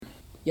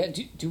Yeah,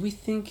 do we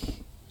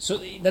think... So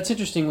that's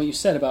interesting what you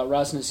said about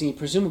Ras Nasi.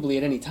 Presumably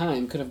at any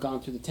time could have gone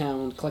through the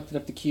town, collected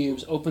up the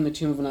cubes, opened the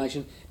Tomb of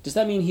Annihilation. Does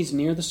that mean he's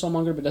near the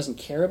Soulmonger but doesn't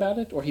care about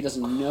it? Or he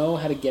doesn't know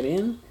how to get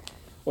in?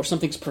 Or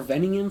something's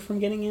preventing him from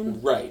getting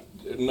in? Right.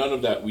 None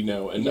of that we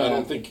know. And I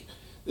don't think...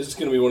 This is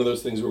going to be one of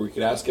those things where we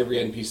could ask every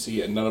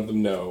NPC and none of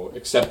them know,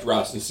 except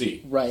Ras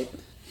Nasi. Right.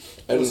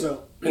 And it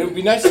would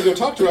be nice to go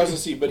talk to Ras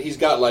Nasi, but he's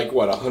got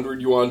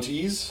 100 yuan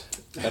teas?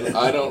 And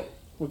I don't...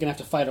 We're going to have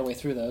to fight our way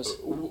through those.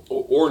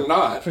 Or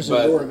not.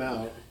 Lure him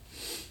out.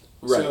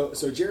 Right.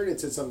 So Jared had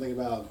said something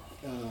about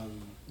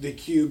the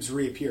cubes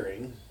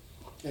reappearing,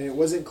 and it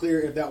wasn't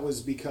clear if that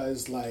was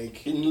because a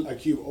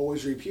cube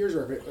always reappears,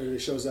 or if it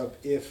shows up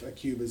if a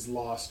cube is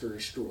lost or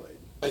destroyed.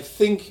 I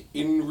think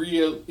in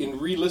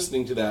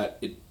re-listening to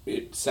that,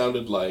 it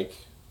sounded like,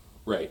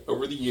 right,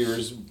 over the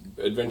years,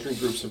 adventuring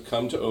groups have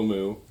come to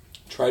Omu,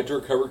 tried to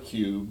recover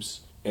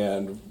cubes,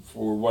 and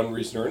for one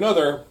reason or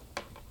another,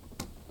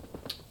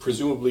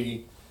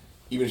 presumably,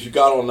 even if you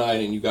got all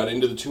 9 and you got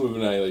into the Tomb of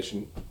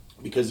Annihilation,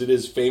 because it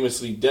is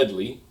famously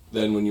deadly,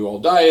 then when you all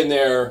die in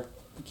there...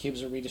 The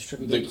cubes are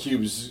redistributed. The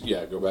cubes,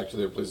 go back to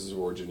their places of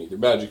origin, either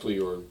magically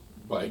or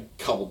by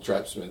cobbled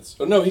trapsmiths.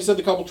 Oh no, he said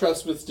the cobbled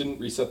trapsmiths didn't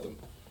reset them.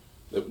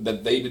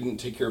 That they didn't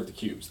take care of the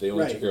cubes. They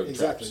only took care of the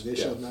traps. They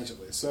showed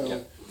magically.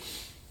 So,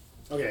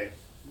 okay.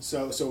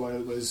 So what I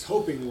was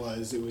hoping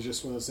was it was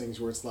just one of those things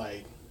where it's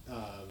the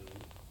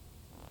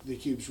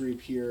cubes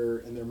reappear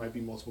and there might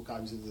be multiple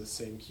copies of the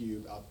same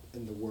cube out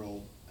in the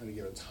world at a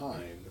given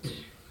time.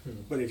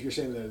 But if you're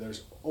saying that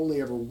there's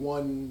only ever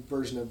one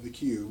version of the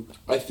cube...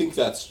 I think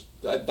that's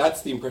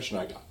the impression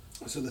I got.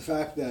 So the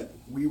fact that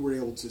we were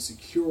able to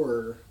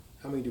secure...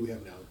 How many do we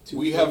have now? 2,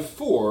 we 3? have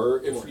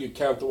 4, if you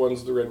count the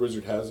ones the Red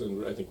Wizard has,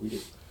 and I think we do.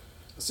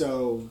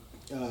 So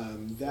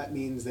that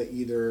means that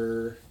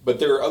either... But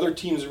there are other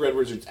teams of Red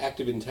Wizards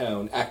active in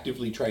town,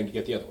 actively trying to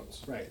get the other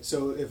ones. Right.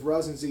 So if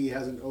Rasenzi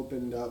hasn't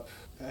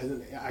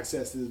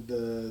accessed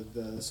the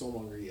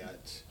Soulmonger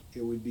yet,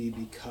 it would be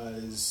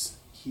because...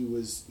 he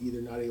was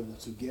either not able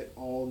to get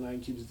all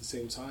 9 cubes at the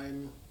same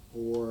time,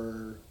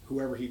 or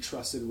whoever he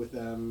trusted with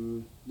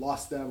them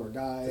lost them or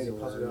died. Does he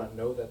possibly not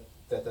know that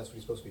that's what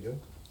he's supposed to be doing?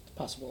 It's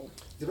possible.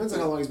 Depends on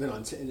how long he's been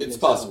on. It's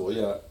possible,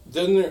 yeah.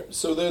 Then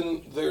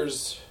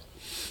there's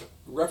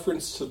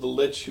reference to the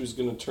Lich who's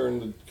going to turn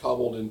the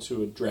kobold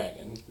into a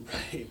dragon,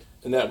 right?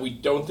 And that we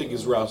don't think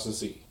is Ras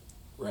Nasi,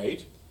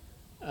 right?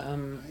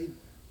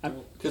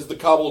 Because the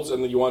kobolds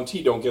and the Yuan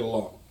Ti don't get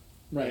along.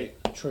 Right.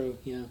 True.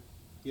 Yeah.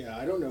 Yeah,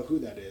 I don't know who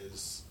that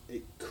is.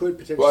 It could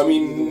potentially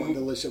be the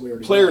Lich that we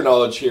already player know.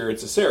 knowledge here,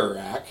 it's a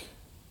Sararak,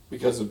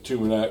 because of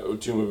Tomb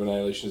of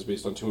Annihilation is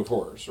based on Tomb of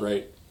Horrors,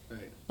 right?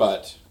 Right.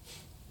 But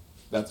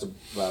that's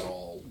about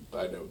all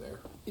I know there.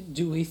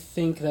 Do we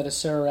think that a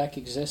Sararak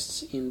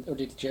exists or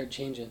did Jared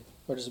change it?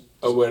 Or does it...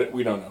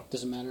 we don't know.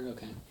 Does it matter?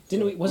 Okay.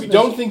 We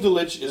don't think the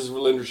Lich is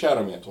Relindra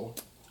Shadowmantle.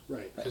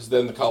 Right. Because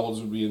then the kobolds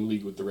would be in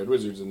league with the Red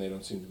Wizards, and they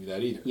don't seem to be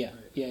that either. Yeah.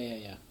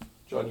 Yeah.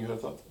 John, you had a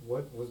thought?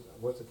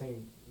 What's the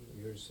thing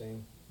you were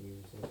saying?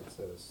 You think it's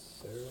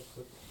a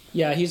Sararak?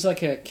 Yeah, he's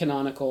like a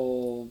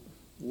canonical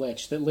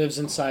Lich that lives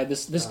inside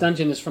this. This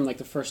dungeon is from the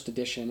first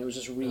edition. It was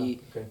just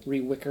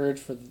re-wickered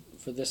for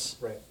this.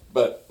 Right.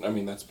 But I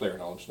mean, that's player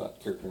knowledge, not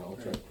character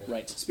knowledge, right?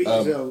 Right.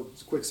 Speaking of,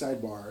 quick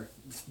sidebar,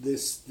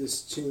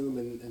 this tomb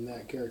and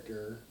that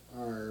character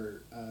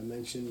are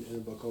mentioned in a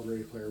book called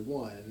Ready Player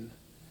One.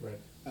 Right.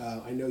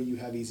 I know you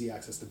have easy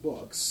access to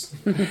books.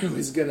 I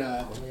was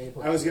gonna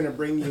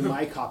bring you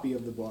my copy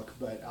of the book,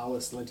 but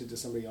Alice lent it to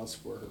somebody else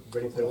for her.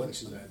 Ready Player One.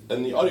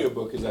 And the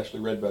audiobook is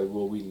actually read by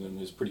Will Wheaton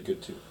and is pretty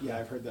good too. Yeah,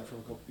 I've heard that from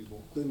a couple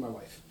people, including my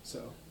wife.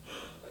 So,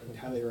 I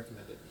highly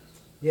recommend it.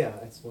 Yeah,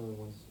 it's one of the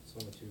ones. It's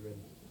one that you read.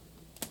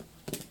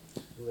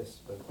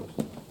 List, but of course,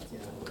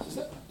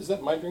 yeah. Is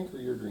that my drink or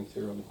your drink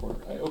there on the corner?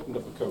 I opened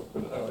up a Coke,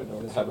 but I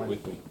don't have it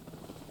with me.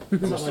 I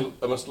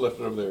must have left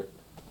it over there.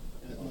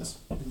 It's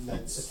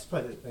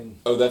probably the thing.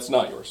 Oh, that's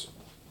not yours.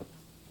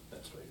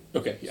 That's right.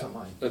 Okay, It's yeah. not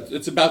mine.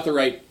 It's about the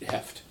right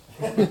heft.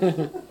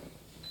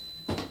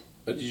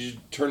 Did you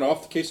turn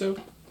off the queso?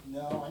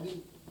 No, I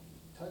didn't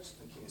touch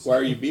the case. Why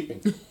are you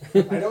beeping?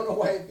 I don't know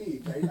why it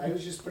beeped. I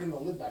was just putting the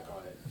lid back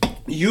on it.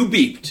 You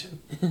beeped.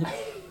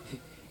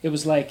 It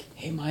was like,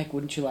 hey, Mike,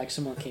 wouldn't you like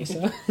some more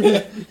queso? I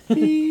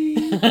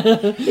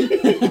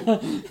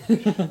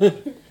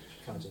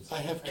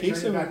have I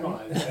queso. turned it back on.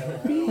 I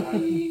don't know how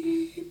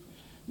to-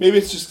 Maybe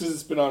it's just because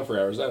it's been on for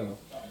hours. I don't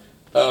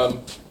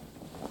know.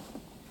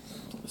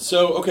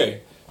 So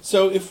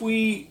if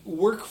we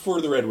work for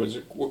the Red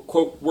Wizard,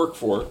 quote, work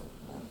for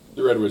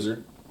the Red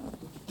Wizard,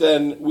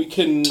 then we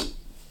can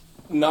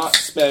not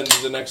spend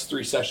the next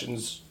 3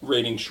 sessions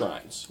raiding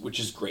shrines,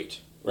 which is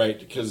great, right?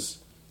 Because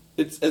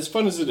it's as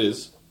fun as it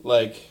is.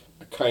 I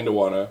kind of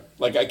want to...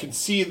 I can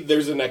see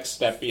there's a next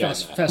step beyond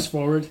that. Fast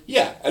forward.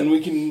 Yeah, and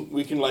we can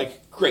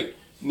great.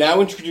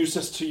 Now introduce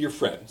us to your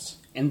friends.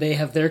 And they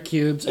have their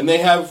cubes. And they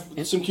have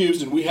some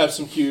cubes, and we have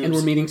some cubes. And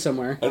we're meeting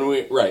somewhere.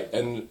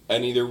 And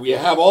either we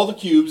have all the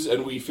cubes,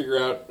 and we figure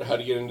out how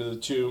to get into the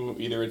tomb.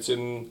 Either it's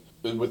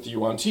with the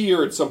Yuan Ti,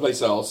 or it's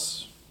someplace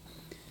else.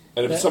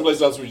 And if it's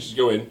someplace else, we just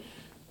go in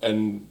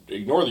and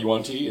ignore the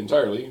Yuan-Ti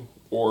entirely,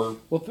 or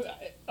Well,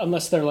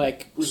 unless they're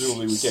like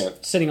presumably we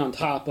can't. sitting on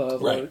top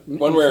of, Right. or in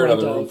One way or front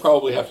another, of. we'll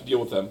probably have to deal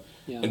with them.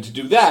 Yeah. And to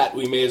do that,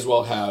 we may as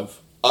well have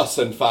us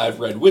and 5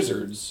 red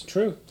wizards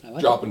True, I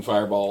like dropping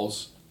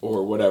fireballs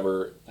or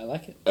whatever, it. I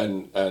like it.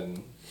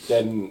 and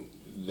then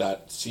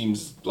that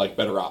seems like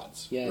better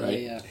odds. Yeah, right?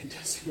 yeah. It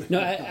does seem No,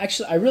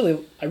 I really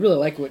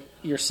like what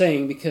you're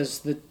saying, because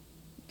the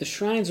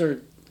shrines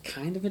are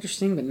kind of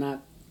interesting, but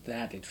not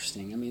that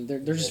interesting. I mean, they're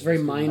just very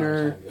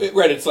minor.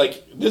 Right, it's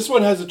like this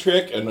one has a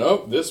trick, and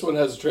this one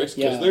has a trick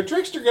because Yeah. they're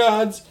trickster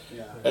gods,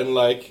 Yeah. and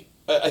like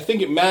I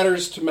think it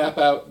matters to map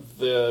out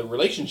the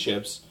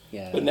relationships.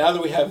 Yeah. But now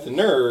that we have the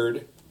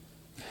nerd,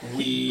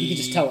 we can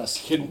just tell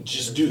us. Can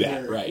just do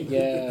that, right?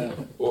 Yeah,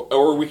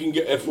 Or we can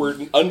get, if we're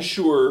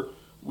unsure,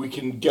 we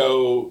can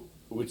go.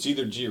 It's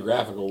either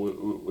geographical,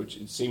 which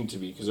it seemed to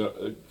be, because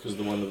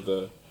the one of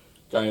the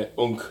guy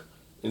Unk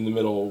in the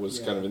middle was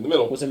kind of in the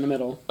middle. was in the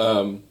middle.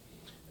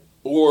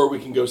 Or we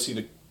can go see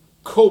the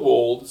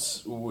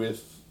kobolds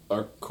with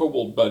our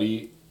kobold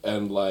buddy,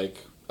 and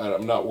like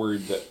I'm not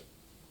worried that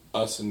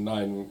us and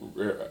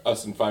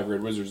 5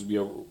 red wizards would be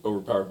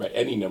overpowered by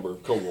any number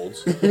of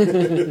kobolds.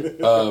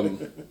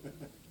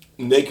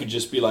 And they could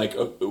just be like,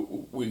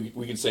 we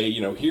could say,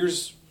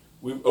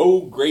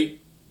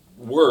 great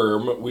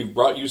worm, we've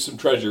brought you some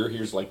treasure.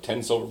 Here's like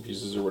 10 silver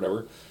pieces or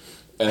whatever,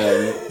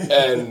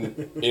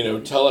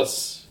 and tell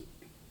us,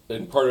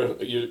 and part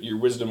of your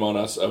wisdom on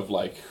us of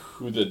like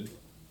who the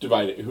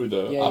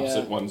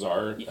opposite ones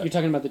are. You're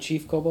talking about the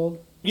chief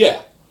kobold?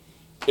 Yeah.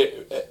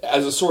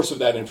 As a source of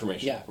that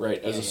information, Yeah.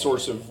 right? As a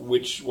source of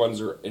which ones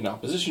are in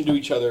opposition to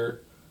each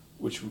other,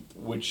 which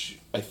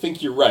I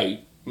think you're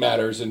right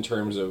matters in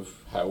terms of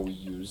how we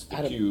use the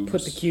How to cubes.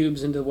 put the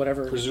cubes into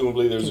whatever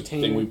Presumably, there's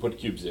container. a thing we put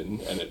cubes in,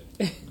 and it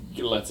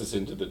lets us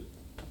into the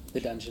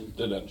dungeon.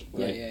 dungeon.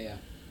 Right? Yeah.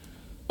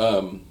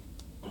 I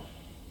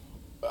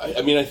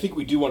mean, I think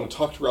we do want to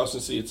talk to Rouse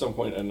and see at some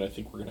point, and I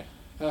think we're going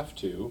to have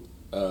to.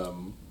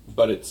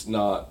 But it's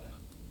not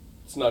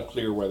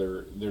clear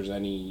whether there's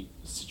any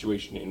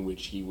situation in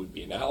which he would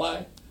be an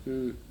ally,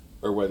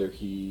 or whether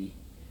he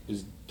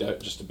is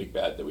just a big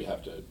bad that we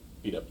have to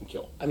beat up and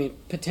kill. I mean,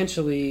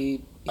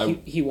 potentially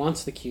he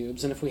wants the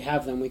cubes, and if we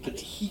have them, we could.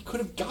 He could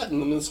have gotten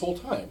them this whole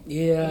time.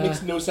 Yeah, It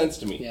makes no sense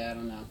to me. Yeah, I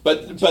don't know.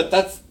 But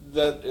that's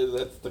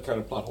the kind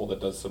of plot hole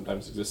that does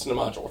sometimes exist in a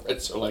module, right?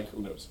 So like,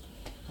 who knows?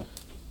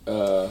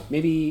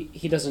 Maybe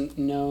he doesn't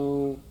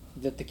know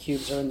that the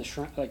cubes are in the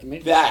shrine. Like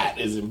That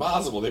is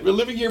impossible. They've been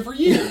living here for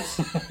years.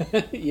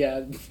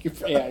 yeah,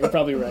 you're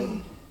probably right.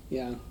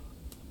 Yeah,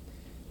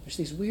 there's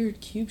these weird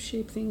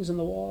cube-shaped things in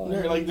the wall.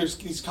 There's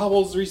these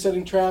kobolds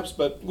resetting traps,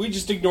 but we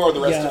just ignore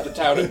the rest of the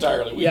town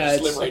entirely. We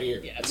just live right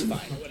here. Yeah, it's fine.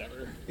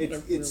 Whatever.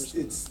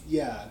 It's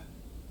yeah.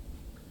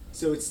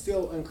 So it's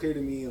still unclear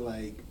to me,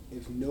 like,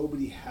 if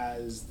nobody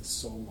has the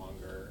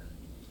soulmonger,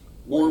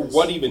 Or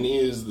what even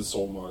is the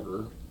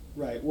soulmonger?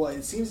 right? Well,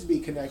 it seems to be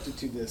connected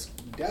to this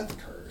death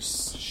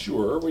curse.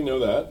 Sure, we know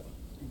that.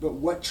 But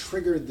what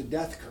triggered the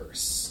death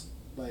curse?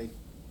 Like,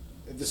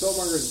 if the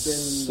soulmonger has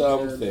been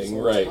there this Something,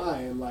 whole right.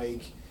 time,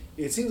 like,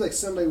 it seems like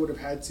somebody would have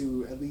had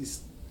to at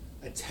least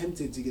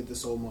attempted to get the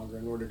soulmonger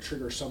in order to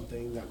trigger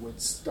something that would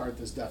start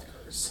this death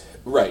curse.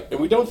 Right, and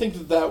we don't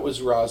think that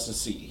was Raz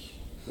Nasi,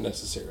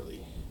 necessarily.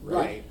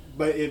 Right.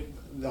 But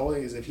the whole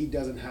thing is, if he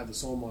doesn't have the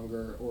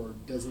soulmonger, or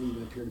doesn't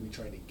even appear to be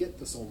trying to get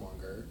the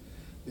soulmonger,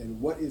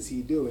 then what is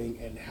he doing,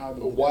 and how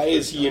did Why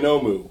is he an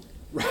Omu?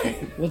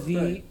 Right. Well,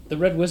 the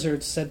Red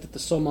Wizard said that the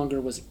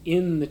Soulmonger was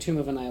in the Tomb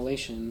of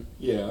Annihilation,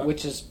 Yeah.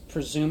 which is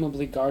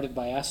presumably guarded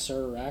by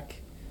Asarak.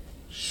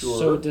 Sure.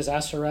 So does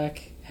Asarak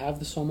have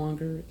the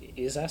Soulmonger?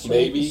 Is Asarak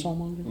Maybe. the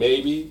Soulmonger?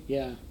 Maybe.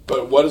 Yeah.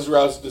 But what is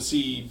Raz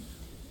Nasi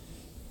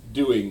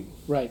doing?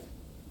 Right.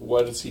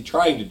 What is he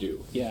trying to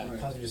do? Yeah. Right.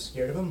 Possibly just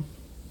scared of him?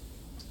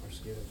 Or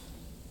scared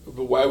of...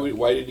 But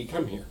why did he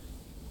come here?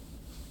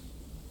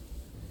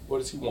 What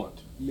does he want?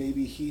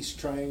 Maybe he's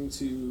trying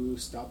to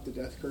stop the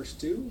death curse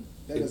too?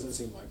 That doesn't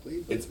seem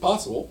likely. But It's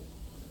possible.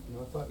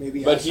 No, I thought...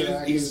 maybe but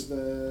Asarak he's- is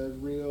the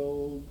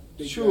real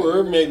big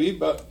Sure, guy. maybe,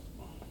 but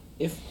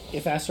If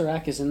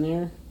Asarak is in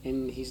there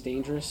and he's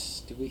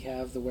dangerous, do we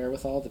have the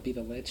wherewithal to beat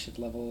a lich at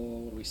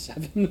level, what are we,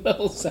 7?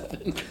 Level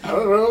 7? I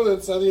don't know.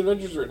 That's how the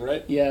adventure's written,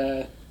 right?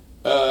 Yeah.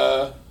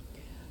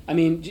 I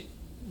mean,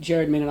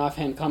 Jared made an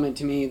offhand comment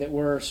to me that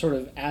we're sort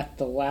of at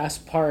the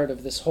last part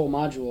of this whole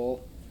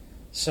module.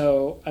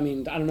 So, I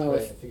mean, I don't know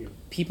Right, I if figured.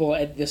 people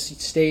at this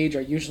stage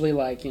are usually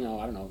like, I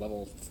don't know,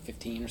 level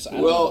 15 or so. I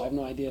don't Well- know. I have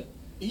no idea.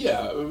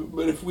 Yeah,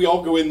 but if we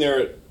all go in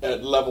there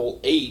at level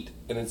 8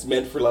 and it's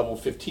meant for level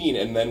 15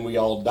 and then we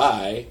all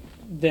die,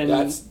 Then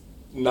that's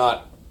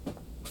not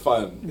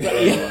fun. for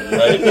anyone,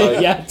 right?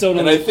 Like, Yeah, totally.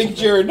 And I think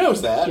Jared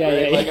knows that, Yeah,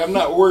 right? yeah, Like, yeah. I'm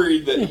not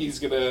worried that he's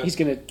gonna... he's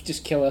going to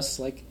just kill us.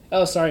 Like,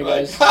 oh, sorry,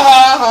 like, guys. ha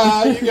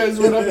ha ha! You guys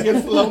went up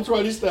against the level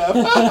 20 stuff.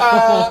 Ha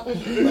ha!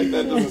 Like,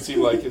 that doesn't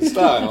seem like his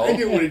style. I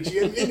didn't want to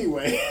GM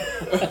anyway.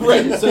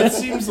 Right, so it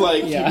seems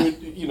like Yeah.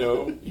 he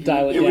would,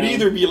 Dial it it would down.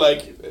 either be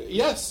like,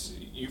 yes,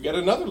 you get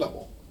another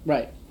level.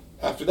 Right.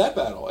 after that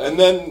battle, and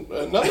then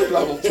another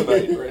level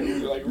tonight, right?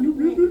 We're like,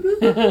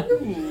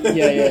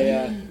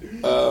 Yeah.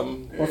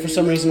 Or for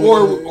some reason,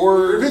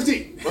 or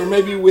 50. or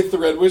maybe with the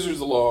Red Wizards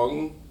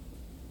along,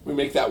 we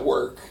make that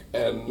work,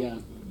 and Yeah.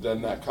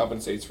 then that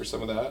compensates for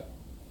some of that.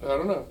 I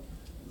don't know.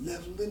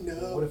 Leveling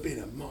up What if- in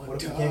a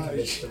What if we can't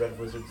convince montage. the Red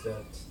Wizards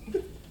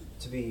that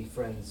to be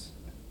friends?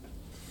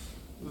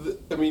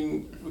 I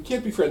mean, we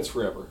can't be friends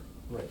forever,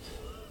 Right.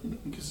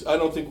 because I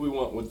don't think we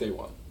want what they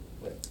want.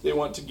 Right. They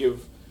want to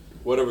give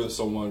whatever the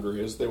Soulmonger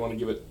is, they want to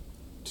give it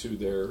to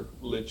their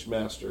Lich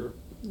Master,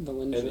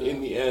 Valindra. and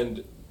in the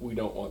end, we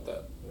don't want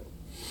that.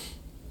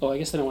 Oh, I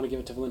guess they don't want to give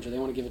it to Valindra. They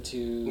want to give it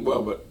to.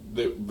 Well, but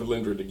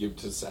Valindra to give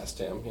to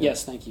Sastam. Yeah.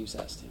 Yes, thank you,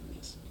 Sastam.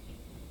 Yes.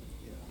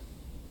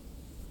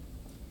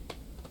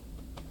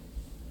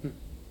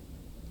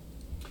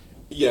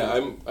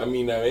 Yeah, I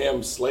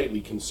am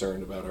slightly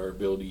concerned about our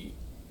ability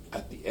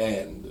at the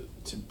end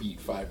to beat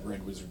 5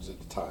 Red Wizards at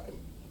a time.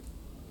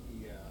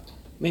 Yeah.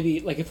 Maybe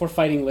like if we're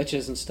fighting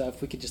liches and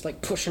stuff, we could just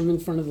like push them in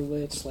front of the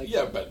lich. Like,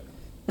 Yeah, but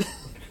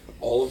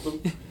all of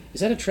them, is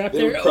that a trap they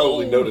there? would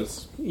probably Oh.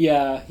 notice.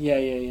 Yeah.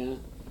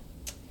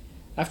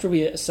 After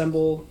we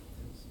assemble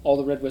all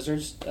the Red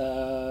Wizards,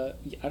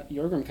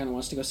 Yorgrim kind of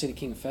wants to go see the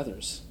King of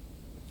Feathers.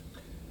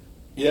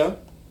 Yeah,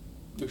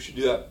 we should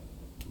do that.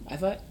 I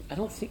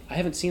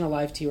haven't seen a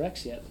live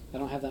T-Rex yet. I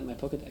don't have that in my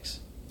Pokedex.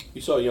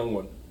 You saw a young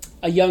one,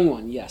 A young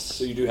one, yes.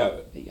 so you do have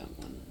it. A young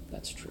one.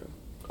 That's true.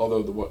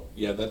 Although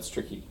that's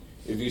tricky.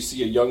 If you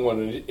see a young one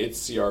and it's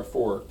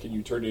CR4, can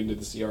you turn it into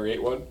the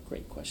CR8 one?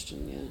 Great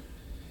question. Yeah.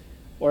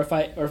 Or if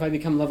I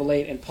become level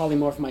 8 and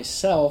polymorph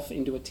myself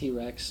into a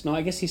T-Rex. No,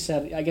 I guess he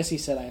said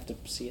I have to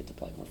see it to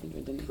polymorph into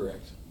it, didn't he?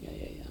 Correct. Yeah.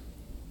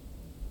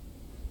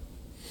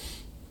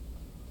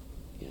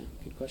 Yeah,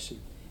 good question.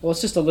 Well,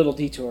 it's just a little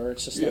detour.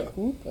 It's just Yeah. like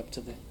whoop, up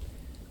to the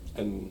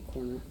And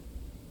corner.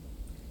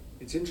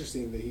 It's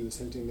interesting that he was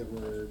hinting that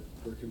we're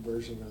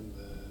converging on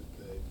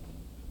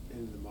the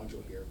end of the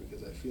module here,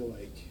 because I feel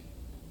like,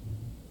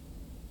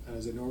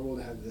 is it normal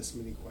to have this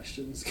many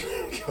questions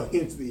going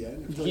into the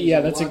end? I feel like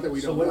Yeah, there's that's a lot that we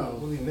So don't what know.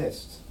 have we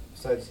missed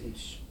besides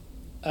each?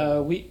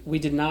 We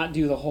did not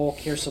do the whole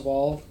Kir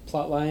Sabal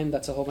plotline.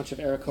 That's a whole bunch of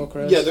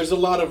Aarakocras. yeah, there's a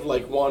lot of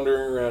like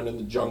wandering around in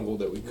the jungle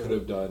that we could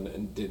have done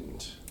and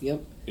didn't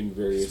Yep. in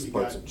various So we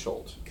parts got- of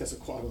Chult.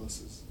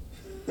 Quetzalcoatluses.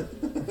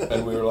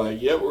 And we were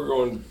like, yeah, we're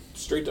going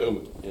straight to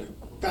Omu. Yeah.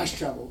 Fast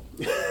travel.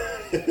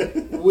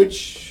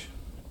 Which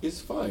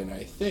is fine,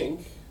 I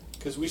think,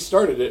 because we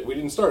started it. We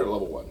didn't start at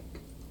level 1.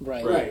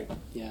 Right. Right.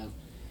 Yeah.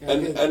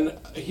 And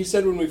he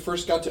said when we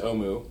first got to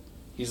Omu,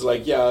 he's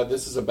like, yeah,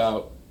 this is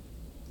about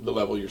the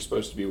level you're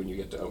supposed to be when you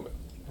get to Omu.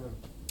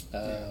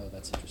 Oh,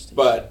 that's interesting.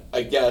 But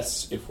I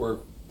guess if we're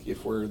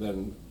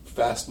then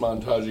fast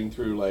montaging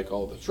through like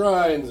all the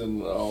shrines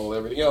and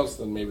everything else,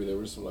 then maybe there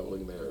was some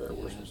leveling there.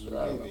 We're supposed to,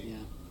 I don't know. maybe. Yeah.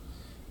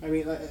 I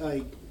mean,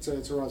 like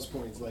to Rob's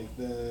point, like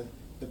the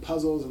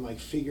puzzles and like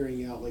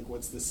figuring out like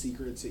what's the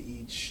secret to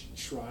each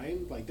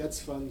shrine, like that's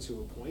fun to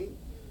a point.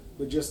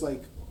 But just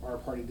like our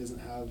party doesn't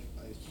have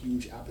a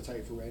huge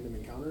appetite for random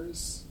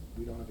encounters,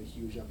 we don't have a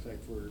huge appetite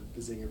for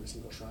visiting every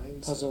single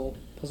shrine. so-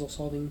 Puzzle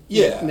solving.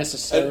 Yeah, Not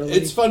necessarily. And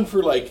it's fun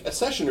for like a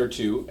session or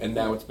two, and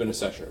now it's been a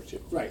session or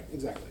two. Right,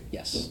 exactly.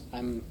 Yes,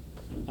 I'm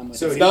with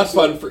So you. It's not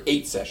fun for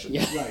 8 sessions.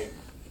 Yeah. Right.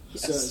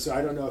 Yes. So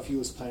I don't know if he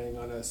was planning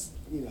on us,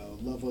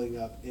 leveling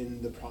up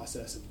in the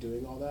process of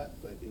doing all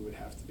that, but it would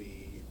have to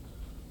be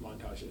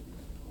montage it.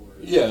 Or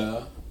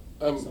Yeah,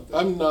 Something.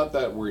 I'm not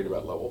that worried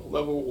about level.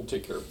 Level will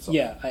take care of itself.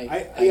 Yeah, like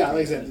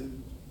I said,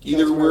 Either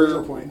that's my we're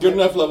original point. good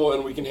enough level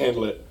and we can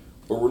handle it,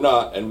 or we're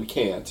not and we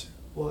can't.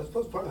 Well, I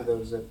suppose part of it though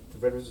is that the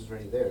Red Wizards was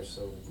already there,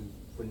 so we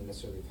wouldn't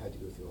necessarily have had to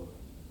go through all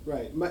that.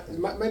 Right.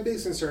 My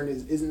biggest concern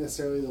isn't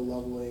necessarily the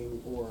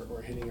leveling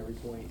or hitting every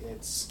point.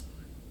 It's,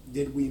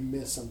 did we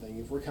miss something?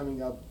 If we're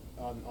coming up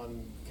on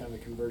kind of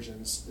the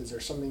conversions, is there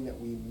something that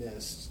we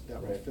missed that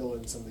would Right. fill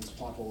in some of these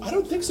plot holes? I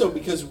don't think so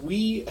because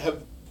we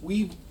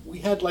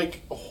had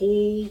like a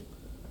whole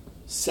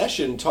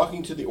session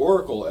talking to the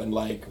Oracle and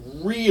like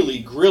really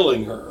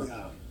grilling her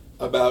Yeah.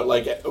 about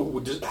like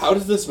how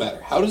does this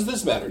matter? How does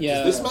this matter?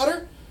 Yeah. Does this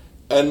matter?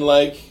 And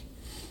like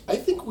I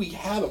think we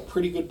have a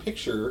pretty good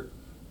picture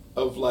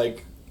of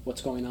like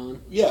What's going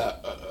on?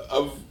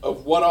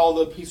 of what all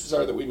the pieces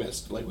are that we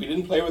missed. Like we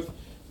didn't play with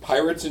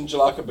pirates in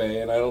Jalaka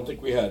Bay, and I don't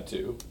think we had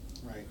to.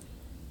 Right.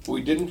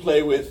 We didn't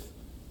play with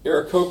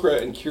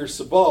Aarakocra and Kir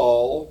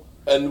Sabal,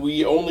 and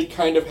we only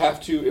kind of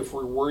have to if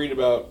we're worried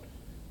about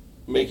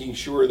making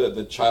sure that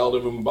the Child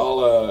of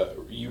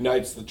Umbala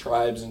unites the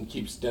tribes and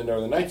keeps Dendar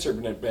the Night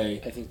Serpent at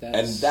bay. I think And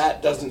that's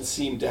that doesn't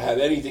seem to have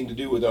anything to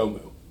do with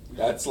Omu.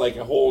 That's like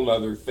a whole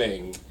other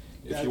thing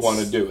if you want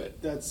to do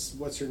it. That's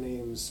what's her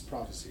name's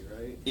prophecy,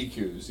 right?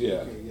 EQs, yeah.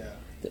 Okay,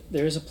 yeah.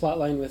 there is a plot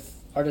line with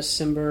Artis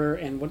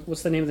Cimber and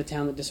what's the name of the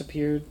town that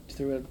disappeared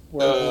through a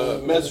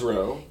wormhole?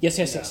 Mesro. Yes.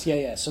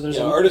 Yeah. So there's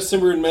Artis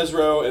Cimber and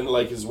Mesro and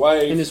like his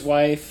wife. and his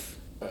wife.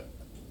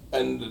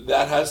 And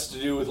that has to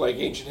do with like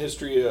ancient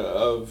history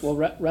of Well,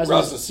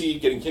 Rosna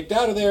Seed getting kicked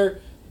out of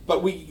there.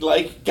 But we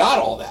like got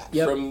all that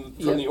Yep. from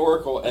Yep. the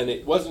Oracle, and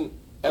it wasn't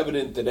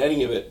evident that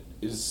any of it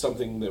is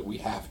something that we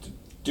have to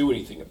do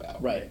anything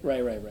about. Right.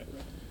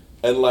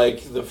 And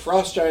like the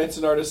Frost Giants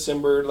and Artis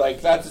Cimber,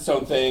 like that's its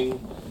own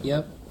thing.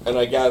 Yep. And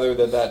I gather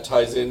that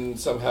ties in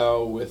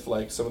somehow with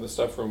like some of the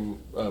stuff from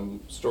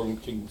Storm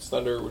King's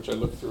Thunder, which I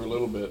looked through a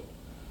little bit.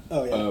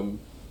 Oh yeah.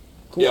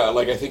 Cool. Yeah,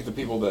 like I think the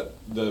people that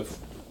the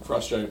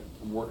Frost Giant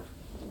work,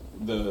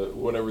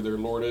 whatever their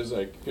lord is,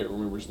 I can't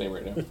remember his name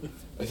right now.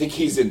 I think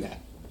he's in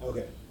that,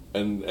 Okay.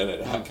 and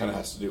it kind of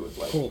has to do with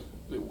like Cool.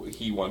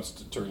 he wants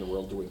to turn the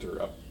world to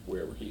winter up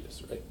wherever he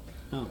is, right?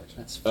 Oh,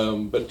 that's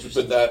But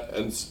that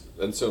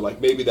and so like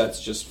maybe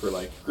that's just for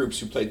like groups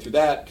who played through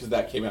that because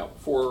that came out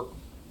before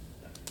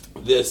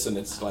this, and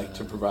it's like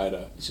to provide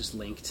a it's just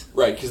linked.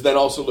 right. Because then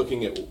also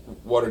looking at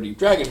Waterdeep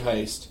Dragon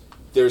Heist,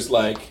 there's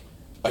like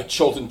a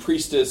Cholton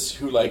priestess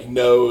who like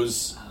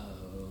knows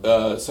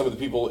some of the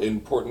people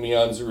in Port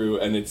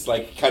Nyanzaru, and it's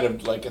like kind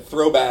of like a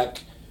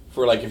throwback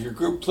for like if your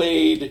group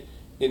played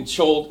in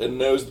Cholt and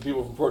knows the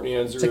people from Port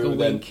Nyanzaru, It's like a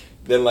wink.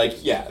 then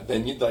like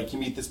then you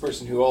meet this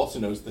person who also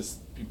knows this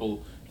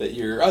people that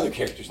your other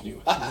characters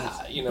knew.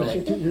 You know, like,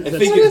 I think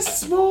What a it's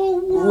small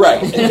world.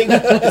 right.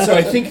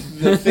 I think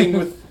the thing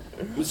with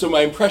so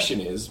my impression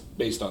is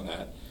based on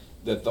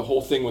that the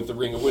whole thing with the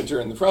Ring of Winter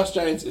and the Frost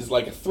Giants is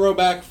like a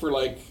throwback for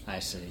like I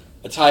see.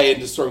 a tie-in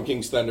to Storm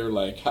King's Thunder,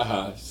 like,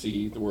 haha,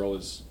 see, the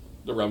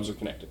realms are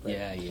connected, right?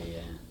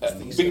 Yeah.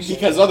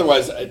 Because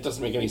otherwise, it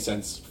doesn't make any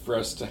sense for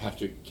us to have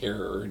to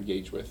care or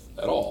engage with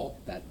at all.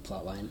 That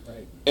plot line.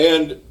 Right.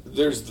 And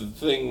there's the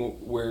thing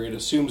where it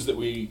assumes that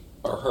we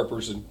are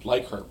Harpers and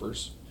like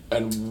Harpers,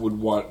 and would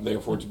want,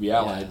 therefore, to be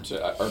allied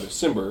to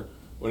Artis Cimber,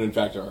 when in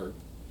fact our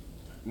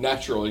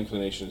natural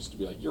inclination is to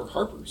be like, you're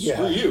Harpers, Yeah.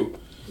 screw you.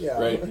 Yeah.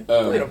 Right.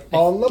 We're gonna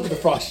fall in love with the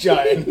Frost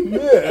Giant.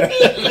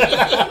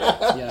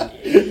 Yeah.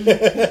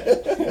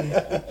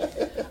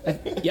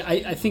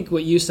 I think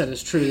what you said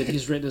is true, that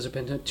he's written as a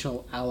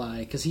potential ally,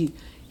 because he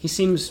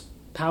seems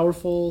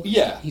powerful.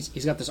 Yeah. He's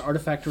got this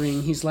artifact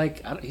ring. He's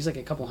like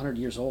a couple hundred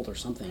years old or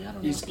something. I don't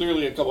know. He's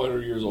clearly a couple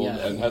hundred years old Yeah.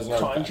 and has an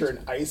artifact. Conjure an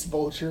ice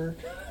vulture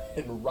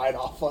and ride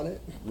off on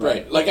it.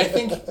 Right. Like I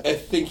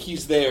think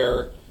he's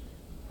there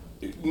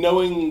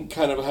knowing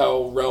kind of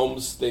how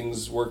realms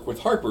things work with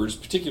Harpers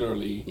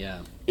particularly. Yeah.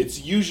 It's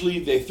usually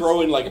they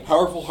throw in like a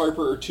powerful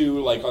Harper or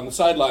two like on the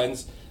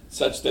sidelines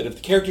such that if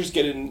the characters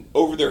get in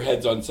over their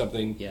heads on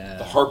something, Yeah.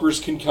 the Harpers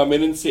can come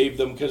in and save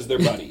them because they're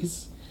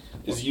buddies.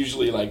 Is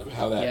usually like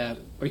how that Yeah.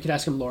 Or you could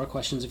ask him lore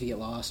questions if you get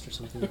lost or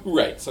something.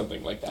 right,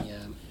 something like that. Yeah.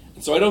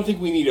 And so I don't think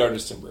we need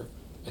Artis Cimber.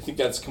 I think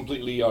that's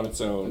completely on its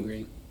own.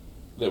 Agree.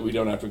 That we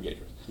don't have to engage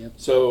with. Yep.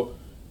 So,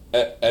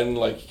 and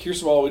like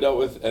Kirsamal we dealt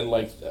with, and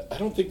like I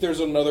don't think there's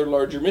another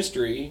larger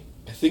mystery.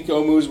 I think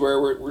Omu's where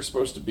we're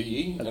supposed to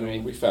be, Agreed.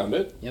 and we found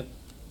it. Yep.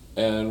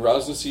 And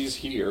Rosnacy's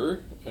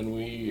here, and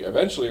we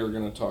eventually are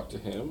going to talk to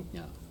him,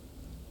 Yeah.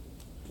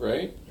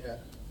 right? Yeah.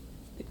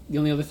 The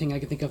only other thing I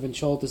can think of in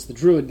Cholt is the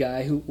druid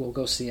guy, who we'll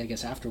go see, I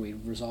guess, after we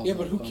resolve. Yeah,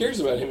 but who cares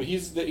about him?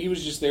 He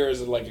was just there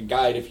as like a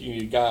guide if you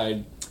need a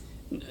guide.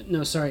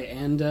 No, sorry,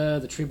 and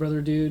the tree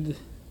brother dude.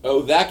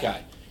 Oh, that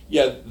guy.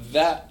 Yeah,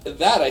 that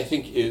I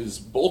think is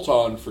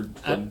bolt-on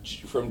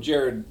from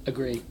Jared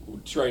Agree.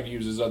 trying to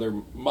use his other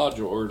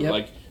module, or Yep.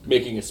 like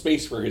making a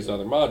space for his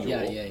other module.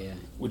 Yeah.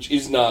 Which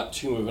is not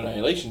Tomb of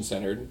Annihilation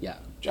centered. Yeah.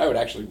 Which I would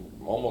actually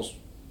almost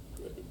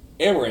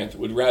Amaranth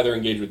would rather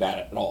engage with that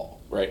at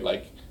all, right?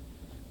 Like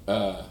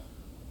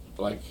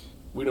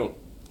we don't.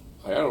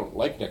 I don't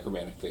like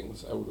necromantic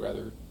things. I would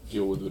rather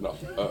deal with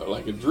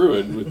like a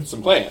druid with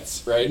some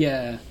plants, right?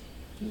 Yeah.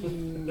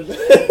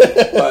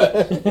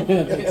 But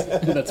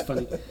That's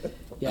funny.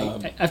 Yeah,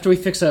 after we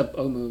fix up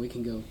Omu, we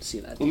can go see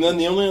that. and then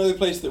the only other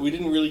place that we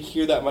didn't really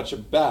hear that much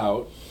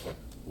about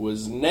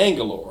was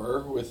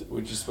Nangalore,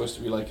 which is supposed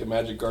to be like a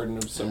magic garden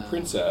of some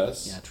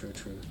princess. Yeah, true.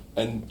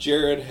 And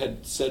Jared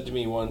had said to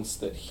me once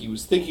that he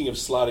was thinking of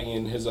slotting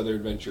in his other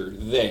adventure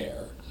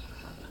there,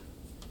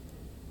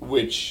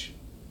 which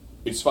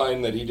it's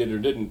fine that he did or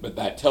didn't, but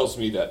that tells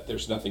me that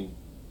there's nothing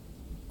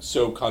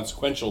so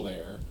consequential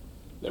there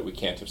that we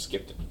can't have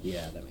skipped it.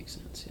 Yeah, that makes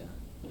sense,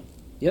 yeah.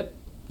 Yep.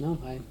 No,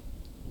 I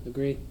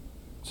agree.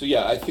 So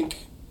yeah, I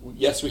think,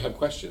 yes, we have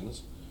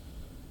questions.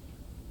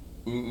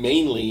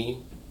 Mainly,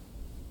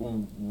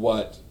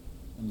 what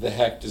the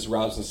heck does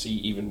Rosnacy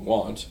even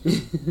want?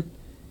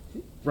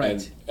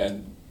 Right.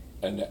 And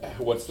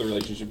what's the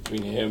relationship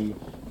between him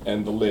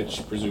and the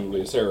Lich,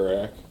 presumably a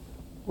Sararak?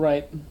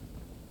 Right.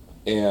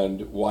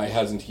 And why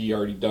hasn't he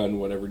already done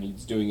whatever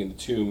needs doing in the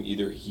tomb?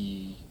 Either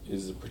he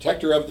is a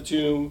protector of the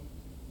tomb,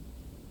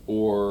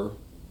 or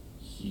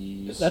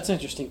he's... That's an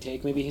interesting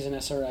take. Maybe he's an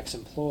SRX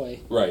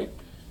employee. Right.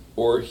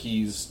 Or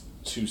he's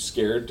too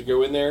scared to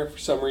go in there for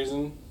some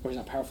reason. Or he's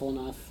not powerful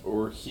enough.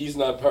 Or he's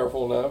not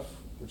powerful enough.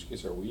 In which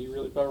case, are we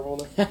really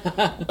powerful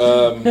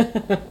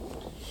enough?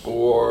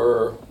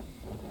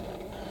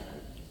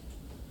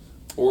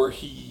 Or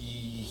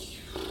he...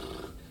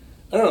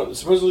 I don't know.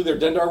 Supposedly they're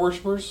Dendar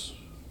worshippers.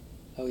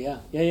 Oh, yeah.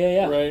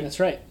 Yeah. Right. That's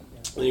right.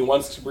 And he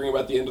wants to bring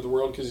about the end of the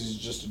world because he's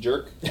just a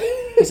jerk.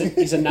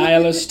 He's a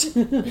nihilist.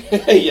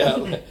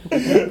 Yeah,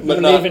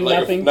 but not Even like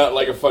nothing. not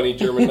like a funny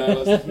German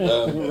nihilist.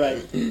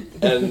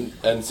 Right.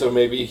 And so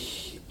maybe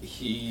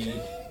he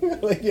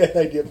Like, yeah,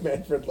 I get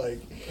Manfred, like,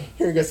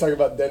 hearing us talk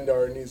about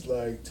Dendar, and he's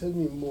like, tell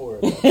me more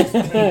about this.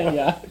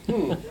 Yeah.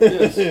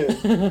 yes,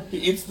 he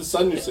eats the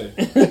sun. You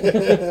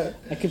say.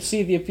 I could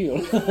see the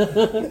appeal.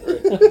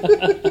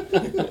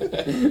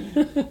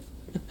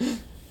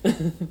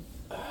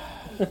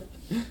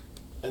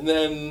 And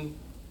then,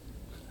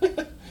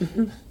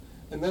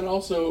 and then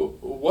also,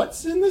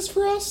 what's in this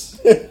for us?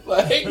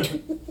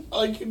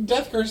 like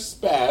Death Curse is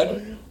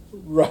bad.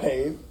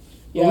 Right.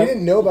 Yeah. But we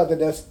didn't know about the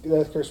death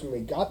curse when we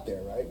got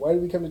there, right? Why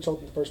did we come to Chult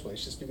in the first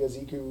place? Just because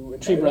Iku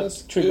invited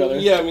us? Tree Brother.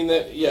 Yeah, I mean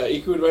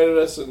Iku invited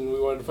us, and we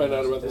wanted to find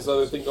out about this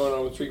other thing going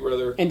on with Tree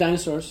Brother And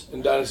dinosaurs.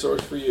 and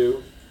dinosaurs for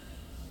you.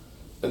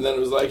 And then it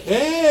was like,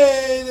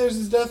 hey, there's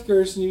this Death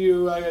Curse, and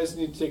you guys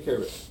need to take care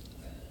of it,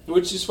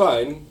 which is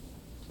fine.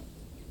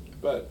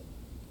 But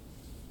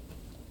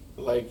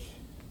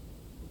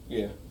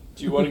yeah.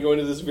 Do you want to go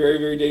into this very,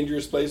 very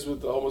dangerous place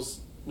with almost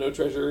no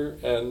treasure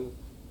and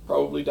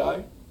probably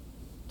die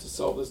to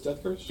solve this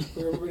Death Curse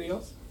for everybody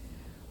else?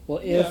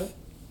 Well, Yeah.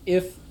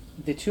 if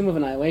the Tomb of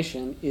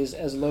Annihilation is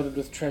as loaded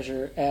with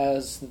treasure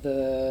as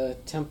the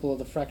Temple of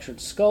the Fractured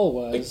Skull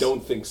was, I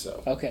don't think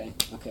so. Okay.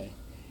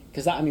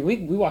 Because I mean, we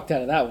walked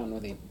out of that one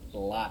with a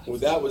lot. Well,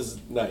 that was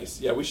nice.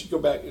 Yeah, we should go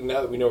back.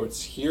 Now that we know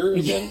it's here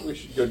again, we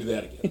should go do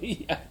that again.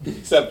 Yeah.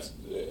 Except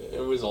it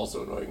was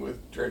also annoying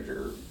with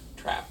treasure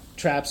trap.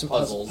 Traps and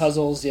Puzzles.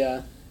 puzzles.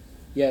 Yeah.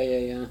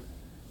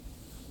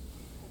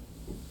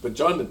 But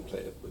John didn't play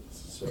it with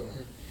us, so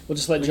We'll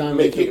just let we John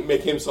make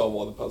him solve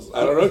all the puzzles.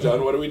 I don't know,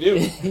 John. What do we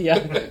do? Yeah.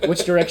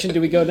 Which direction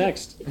do we go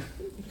next?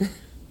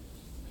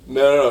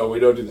 No, we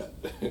don't do that.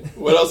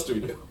 What else do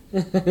we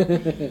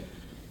do?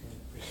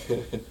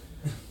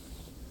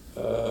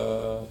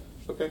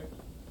 Okay.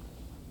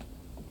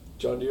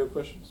 John, do you have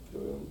questions? Do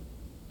you want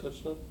to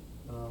touch on?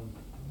 I don't know.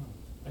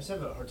 I just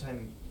have a hard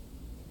time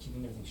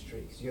keeping everything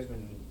straight because you guys have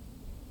been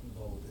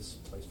involved with this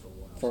place for a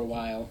while. For a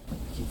while. I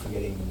keep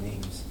forgetting the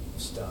names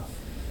of stuff,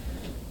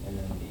 and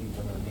then even if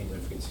I know the names, I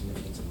forget the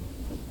significance of them.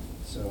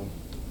 So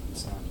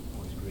it's not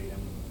always great. I'm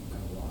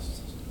kind of lost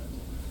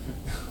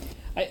sometimes.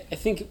 I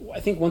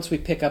think once we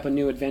pick up a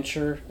new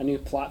adventure, a new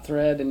plot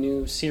thread, a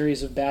new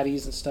series of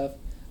baddies and stuff,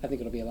 I think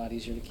it'll be a lot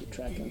easier to keep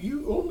track of.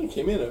 You only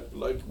came in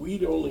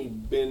we'd only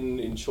been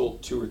in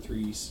Chult 2 or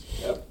 3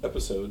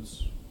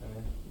 episodes,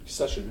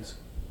 sessions.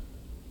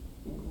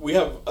 We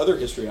have other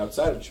history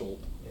outside of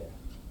Chult. Yeah.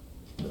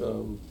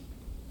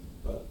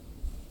 But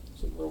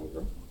something wrong with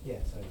her? Yeah,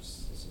 so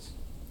it's just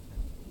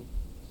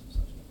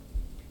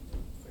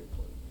very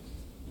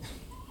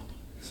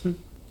important.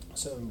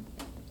 So,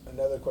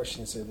 another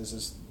question is, this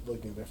is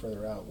looking a bit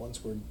further out.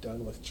 Once we're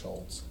done with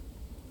Chult,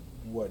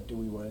 what do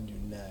we want to do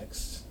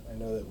next? I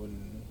know that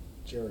when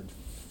Jared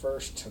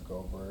first took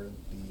over,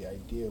 the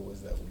idea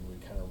was that we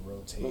would kind of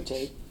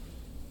rotate.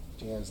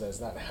 Jams. That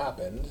has not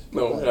happened.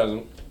 No, it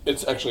hasn't.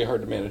 It's actually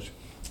hard to manage.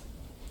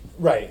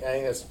 Right. I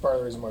think that's part of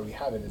the reason why we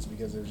haven't, is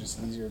because it was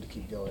just easier to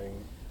keep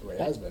going the way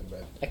it has been.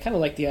 But I kind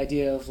of like the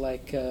idea of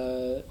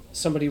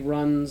somebody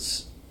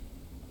runs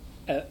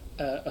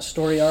a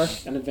story arc,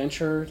 an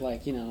adventure,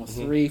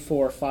 3,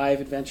 4,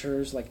 5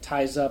 adventures,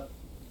 ties up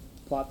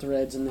plot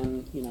threads, and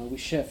then we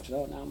shift.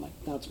 Oh,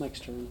 now it's Mike's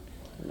turn.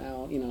 Or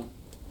now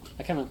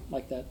I kind of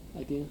like that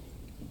idea.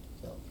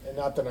 so, and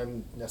not that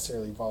I'm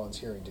necessarily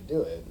volunteering to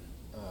do it.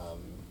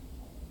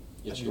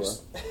 Yes, I'm you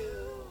just-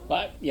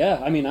 But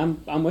yeah, I mean,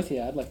 I'm with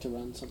you. I'd like to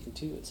run something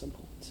too at some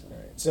point. So. All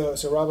right.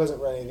 So Rob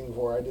hasn't run anything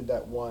before. I did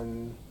that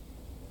one.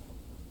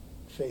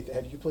 Fate.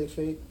 Have you played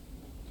Fate,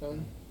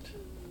 John?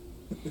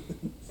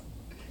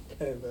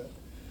 Kind of.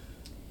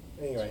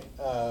 Anyway,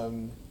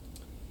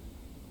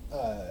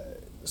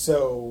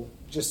 so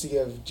just to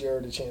give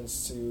Jared a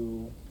chance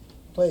to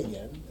play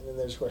again, and then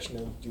there's a question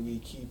of, do we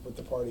keep with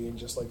the party and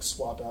just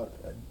swap out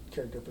a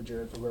character for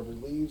Jared for whoever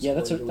leaves? Yeah,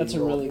 or do we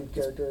roll really new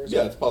characters.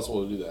 Yeah, it's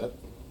possible to do that.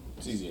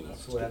 It's easy enough.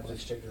 So what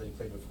happens if Checker that you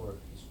played before?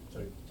 You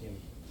started game.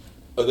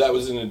 Oh, that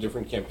was in a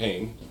different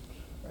campaign.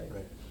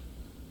 Right.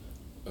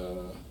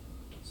 Uh,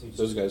 So you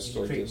Those guys you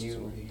story create cases.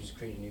 new. You just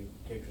created new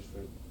characters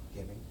for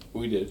gaming.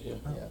 we did, yeah.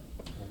 Yeah.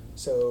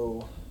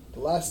 So the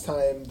last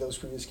time those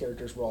previous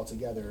characters were all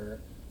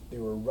together, they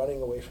were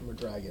running away from a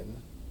dragon,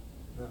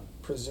 No.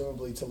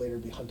 presumably to later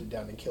be hunted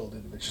down and killed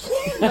individually.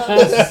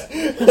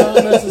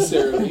 Not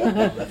necessarily.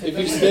 If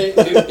you stay,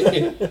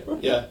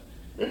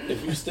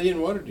 if you stay in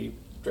Waterdeep,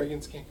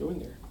 dragons can't go in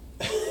there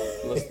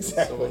unless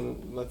Exactly.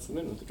 someone lets them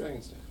in with the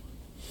dragon staff.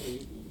 So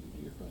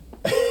you're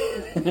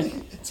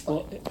fine. It's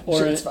fine.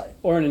 Or It's fine.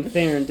 Orin and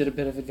Theron did a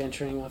bit of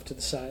adventuring off to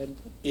the side.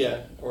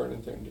 Yeah, Orin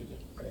and Theron did. Yeah.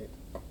 Right.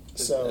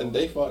 So And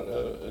they fought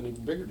an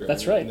even bigger dragon.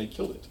 That's right. And they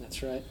killed it.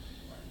 That's right.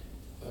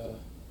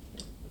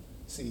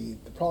 see,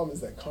 the problem is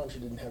that Contra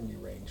didn't have any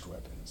ranged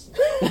weapons.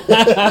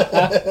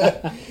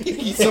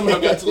 He somehow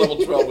got to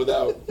level 12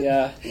 without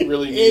Yeah.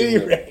 really Any needing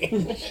them.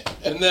 range.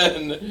 And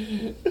then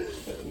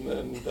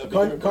that became a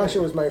Contra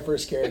barrier. was my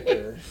first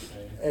character,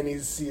 and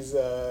he's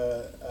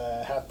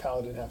a half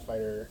paladin, half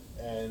fighter,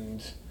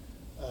 and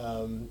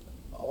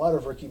a lot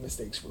of rookie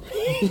mistakes for me.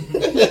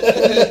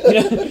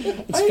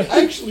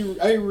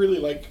 I really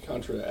like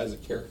Contra as a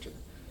character,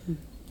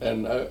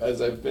 and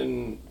as I've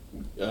been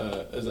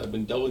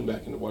delving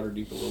back into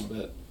Waterdeep a little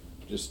bit,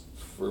 just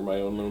for my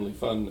own lonely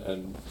fun,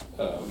 and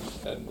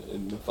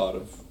in the thought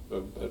of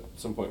at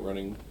some point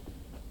running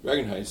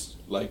Dragon Heist,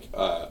 like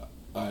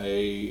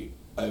I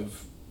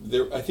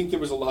think there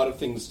was a lot of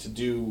things to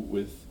do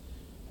with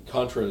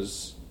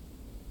Contra's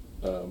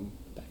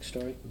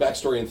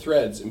backstory and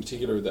threads in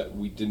particular that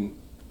we didn't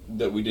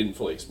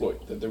fully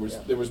exploit. That there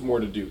was more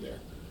to do there.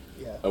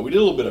 Yeah, we did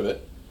a little bit of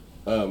it,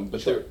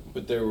 but Sure.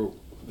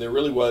 there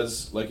really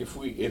was, like,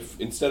 if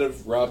instead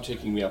of Rob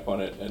taking me up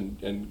on it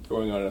and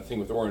going on a thing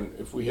with Oren,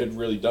 if we had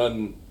really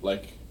done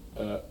like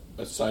a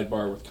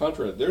sidebar with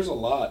Contra, there's a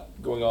lot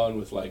going on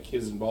with like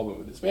his involvement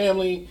with his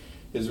family,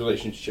 his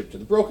relationship to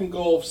the Broken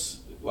Gulfs,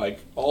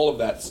 like all of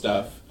that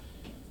stuff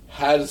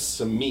has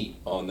some meat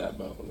on that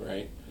bone,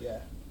 right? yeah.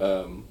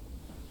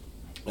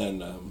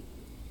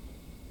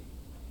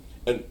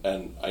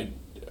 And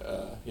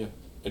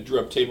I drew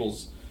up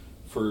tables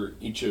for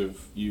each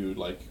of you,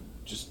 like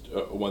just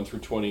 1 through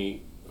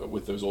 20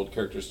 with those old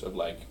characters of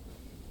like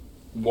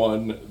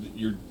 1,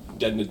 you're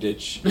dead in a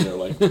ditch,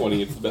 like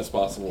 20, it's the best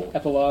possible.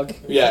 Epilogue.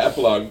 Yeah,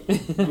 epilogue.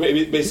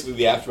 Maybe basically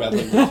the aftermath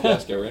of the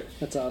fiasco, right?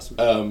 That's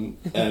awesome.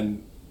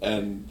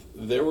 And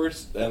there were,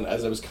 and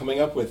as I was coming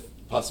up with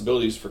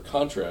possibilities for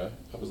Contra,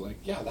 I was like,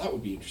 yeah, that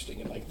would be interesting,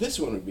 and like this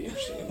one would be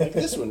interesting, and like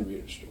this one would be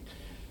interesting.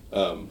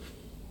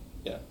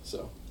 Yeah.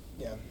 So.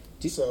 Yeah.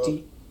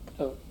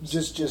 Oh,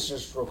 Just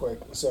real quick.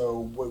 So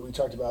what we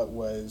talked about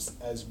was,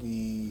 as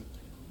we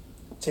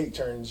take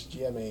turns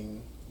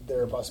GMing,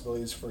 there are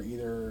possibilities for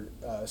either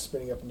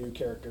spinning up new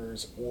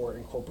characters or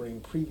incorporating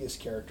previous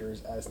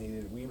characters as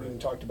needed. We even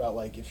talked about,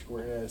 like, if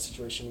we're in a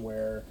situation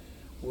where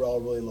we're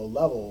all really low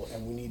level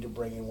and we need to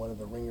bring in one of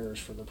the ringers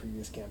for the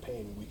previous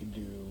campaign, we could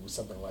do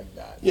something like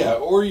that. Yeah,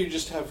 or you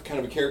just have kind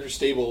of a character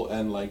stable,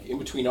 and like in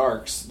between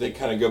arcs, they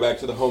kind of go back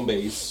to the home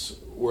base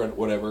or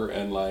whatever,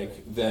 and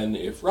like then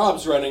if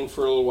Rob's running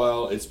for a little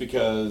while, it's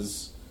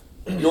because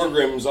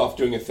Yorgrim's off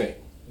doing a thing.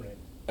 Right.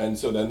 And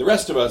so then the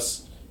rest of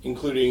us,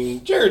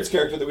 including Jared's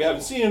character that we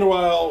haven't seen in a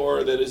while,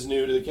 or that is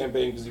new to the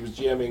campaign because he was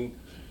GMing,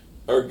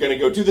 are going to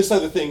go do this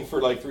other thing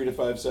for like 3 to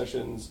 5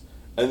 sessions,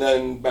 and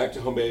then back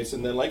to home base,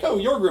 and then like, oh,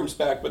 Yorgrim's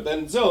back, but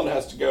then Zillen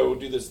has to go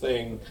do this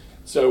thing.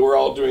 So we're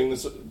all doing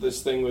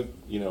this thing with,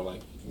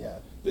 like, Yeah.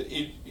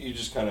 you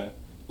just kind of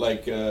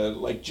like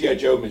G.I.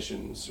 Joe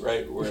missions,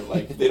 right? Where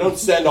like they don't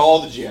send all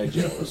the G.I.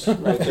 Joes,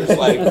 right? There's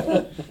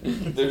like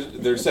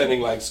they're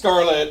sending like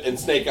Scarlet and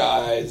Snake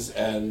Eyes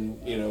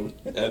and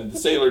and the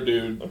Sailor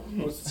Dude.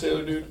 What's the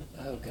Sailor Dude?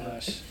 Oh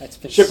gosh, that's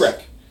been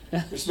Shipwreck.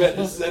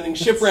 They're sending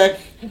Shipwreck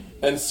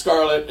and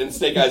Scarlet and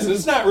Snake Eyes, and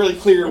it's not really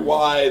clear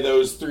why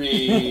those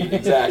 3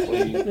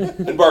 exactly,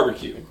 and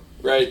Barbecue,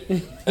 right?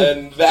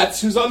 And that's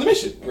who's on the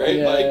mission, right?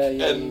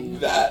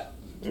 That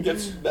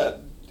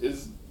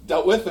is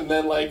dealt with, and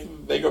then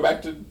like they go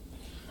back to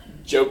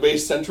Joe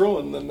Base Central,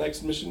 and the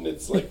next mission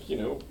it's like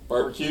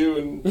Barbecue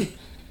and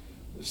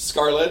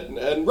Scarlet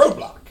and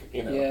Roadblock.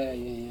 Yeah.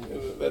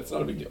 That's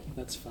not a big deal.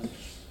 That's fun.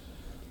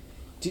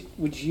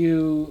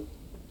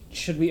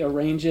 Should we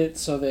arrange it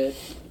so that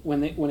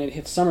when it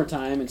hits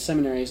summertime and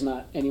seminary is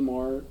not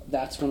anymore,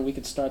 that's when we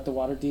could start the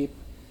Waterdeep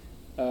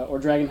or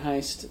Dragon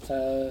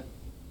Heist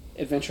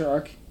adventure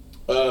arc?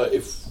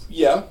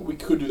 We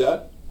could do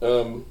that.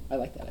 I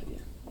like that idea.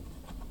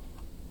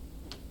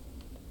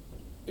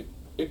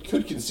 It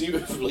could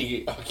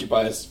conceivably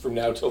occupy us from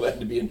now till then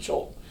to be in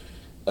Chult.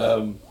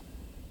 Not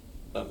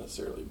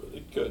necessarily, but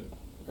it could,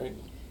 right?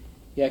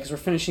 Yeah, because we're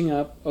finishing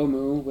up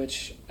Omu,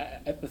 which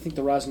I think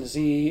the Raz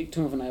Nazi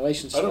Tomb of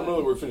Annihilation. I don't know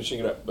that we're finishing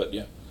it up, but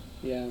yeah.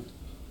 Yeah.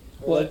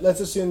 Well,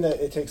 let's assume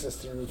that it takes us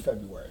through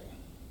February.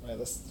 Right?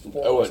 That's 4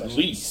 Oh, more at sessions.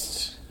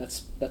 least.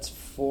 That's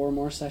 4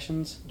 more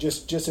sessions.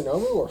 Just in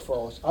Omu or for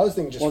all? I was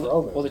thinking just for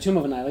Omu. Well, the Tomb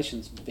of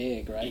Annihilation's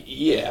big, right?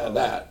 Yeah,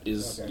 that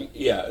is. Okay.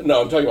 Yeah,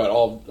 no, I'm talking about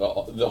all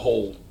the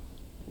whole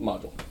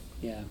module,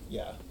 Yeah.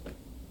 Yeah.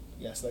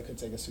 Yeah, so that could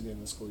take us to the end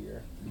of the school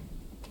year.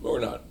 or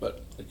not,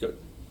 but it could.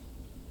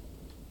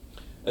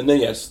 And then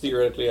yes,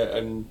 theoretically,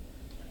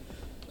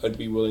 I'd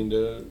be willing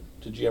to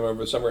GM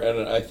over the summer,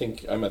 and I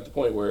think I'm at the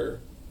point where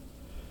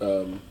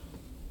I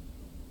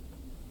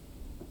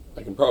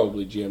can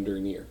probably GM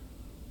during the year,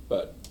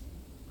 but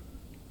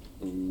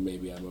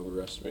maybe I'm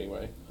overestimating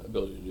my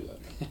ability to do that.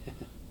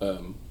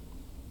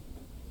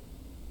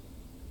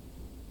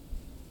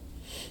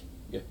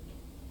 Yeah,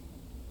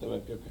 that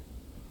might be okay.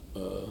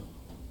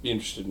 Be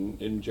interested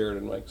in Jared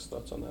and Mike's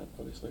thoughts on that,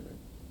 obviously, right?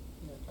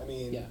 I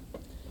mean, Yeah.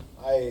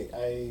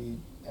 I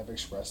have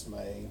expressed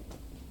my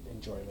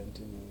enjoyment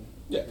in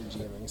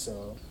GMing,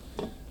 so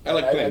I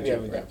like playing I'd be too,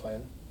 having right? that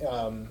plan.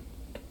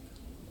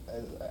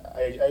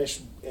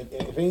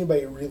 If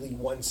anybody really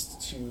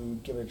wants to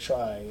give it a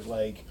try,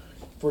 like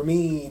for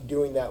me,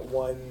 doing that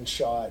one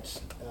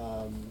shot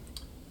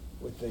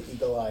with the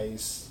Eagle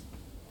Eyes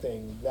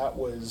thing, that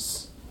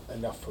was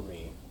enough for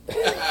me.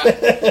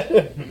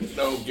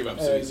 No, give up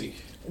so easy.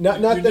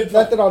 Not You did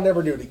that fine. I'll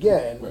never do it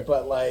again, Right.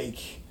 but like,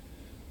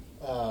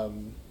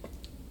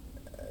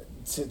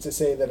 to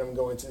say that I'm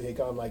going to take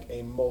on like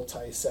a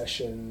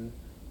multi-session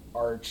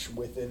arch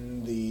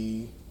within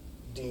the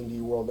D&D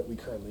world that we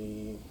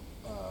currently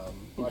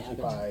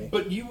occupy.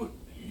 But you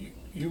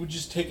would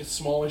just take a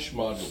smallish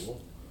module,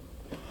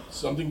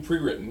 something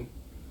pre-written,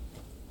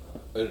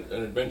 an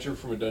adventure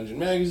from a dungeon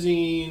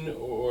magazine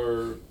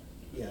or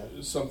Yeah.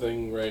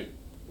 something, right?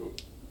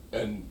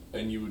 And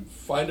you would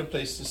find a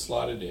place to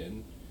slot it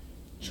in.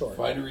 Sure.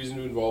 Find a reason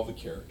to involve the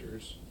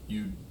characters.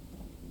 You'd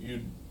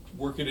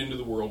work it into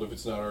the world if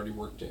it's not already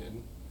worked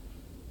in,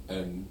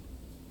 and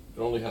it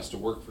only has to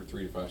work for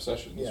 3 to 5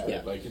 sessions. Yeah. Right?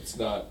 Yeah. Like it's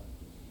not.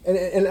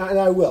 And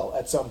I will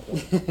at some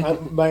point. The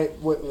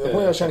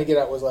point I was trying to get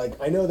at was like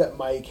I know that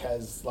Mike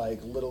has like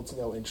little to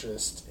no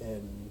interest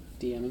in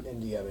DMing.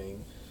 DMing,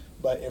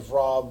 but if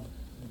Rob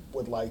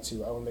would like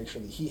to, I want to make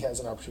sure that he has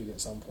an opportunity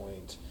at some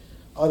point.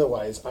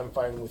 Otherwise, I'm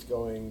fine with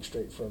going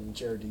straight from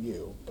Jared to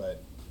you,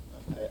 but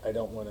I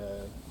don't want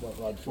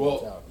Rob to feel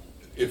left Well, out.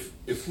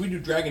 if we do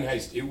Dragon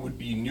Heist, it would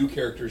be new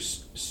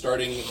characters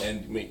starting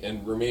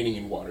and remaining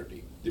in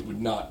Waterdeep. It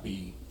would not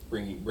be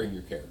bring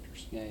your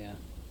characters. Yeah, yeah.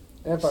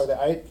 And I'm fine with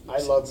that. I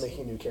love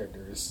making new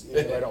characters,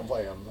 even though I don't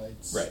play them.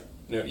 Right.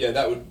 No. Yeah.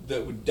 That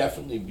would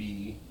definitely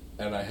be.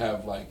 And I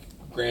have like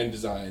grand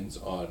designs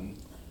on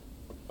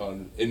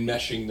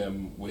enmeshing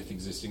them with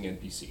existing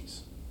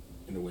NPCs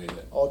in a way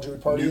that All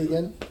Druid Party New-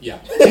 again?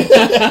 Yeah.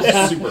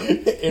 Super.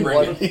 In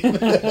Bring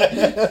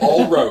it.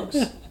 All rogues.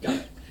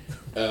 Got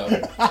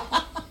it.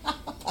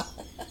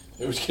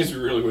 In which case we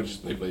really would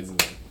just play Blades in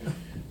there.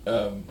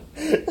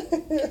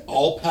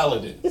 All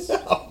paladins.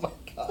 Oh my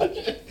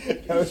gosh.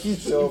 That would be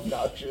so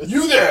obnoxious.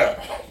 You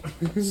there!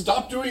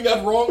 Stop doing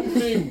that wrong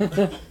thing.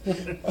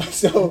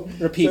 So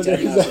Repeat so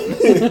that.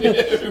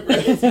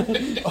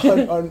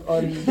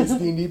 on this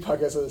D&D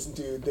podcast I listened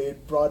to, they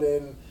had brought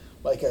in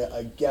like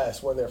a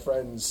guest, one of their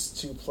friends,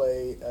 to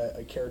play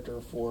a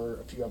character for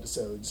a few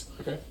episodes.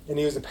 Okay. And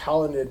he was a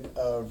paladin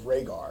of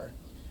Rhaegar.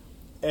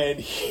 And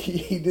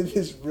he did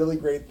this really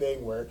great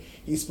thing where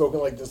he spoke in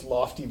like this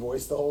lofty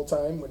voice the whole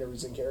time whenever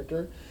he's in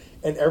character.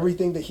 And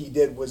everything that he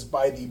did was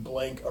by the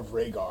blank of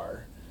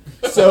Rhaegar.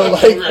 So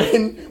like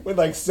Right. when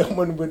like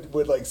someone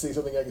would like say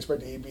something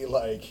unexpected, he'd be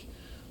like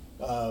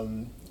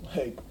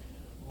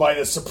by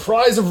the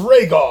surprise of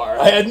Rhaegar,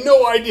 I had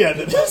no idea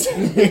that this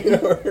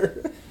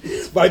or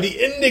by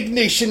the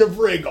indignation of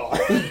Rhaegar.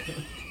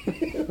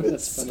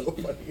 That's So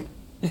funny.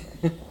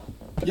 funny.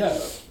 Yeah.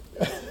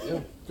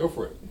 Go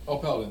for it. All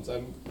paladins.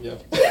 That'd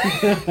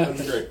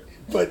be great.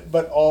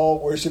 But all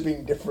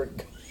worshiping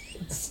different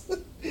gods.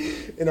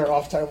 In our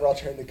off time, we're all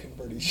trying to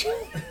convert each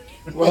other.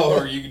 Well,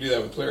 or you can do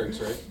that with clerics,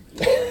 right?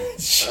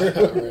 Sure.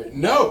 Right.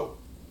 No!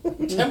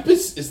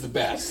 Tempest is the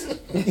best.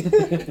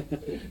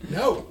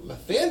 No,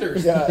 Lathander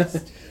is the Yeah.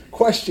 best.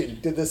 Question: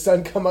 did the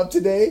sun come up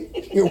today?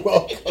 You're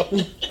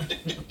welcome.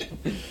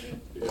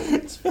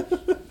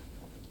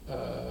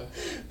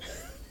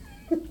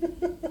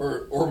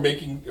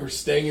 Or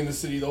staying in the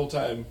city the whole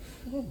time,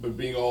 but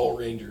being all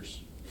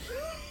rangers.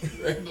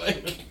 Right?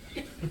 Like,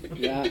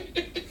 Yeah.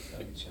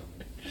 That'd be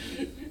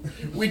chill.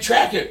 we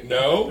track it.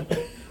 No.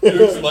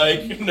 There's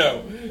like,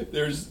 no.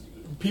 There's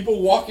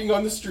people walking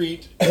on the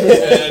street,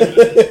 and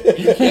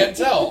you can't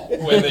tell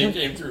when they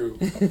came through.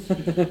 I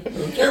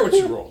don't care what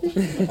you roll.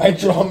 I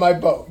draw my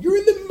bow. You're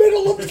in the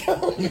middle of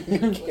town.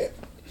 You can't.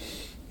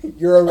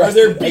 You're Are arrested.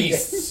 there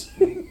beasts?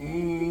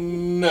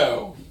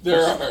 No,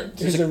 there aren't.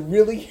 There's a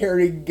really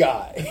hairy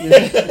guy.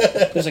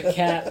 There's a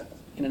cat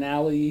in an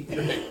alley.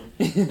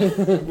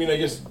 I mean, I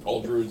guess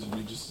all druids would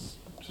be just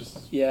as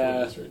Yeah.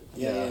 druids, right?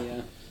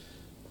 Yeah.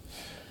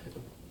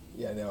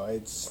 Yeah, no,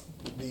 it's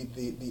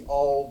the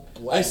all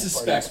black. I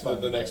suspect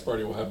party that is the next fun.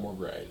 party will have more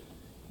variety.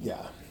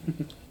 Yeah,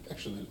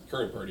 Actually, the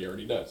current party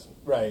already does.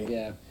 right.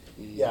 Yeah.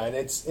 Yeah, and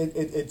it's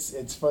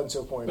fun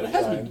to a point. But it of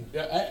has time. been.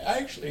 Yeah, I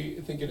actually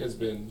think it has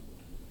been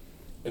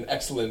an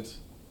excellent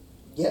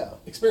Yeah,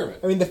 experiment.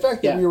 I mean the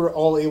fact that Yeah. we were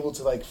all able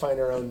to like find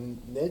our own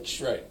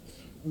niche Right.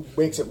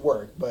 makes it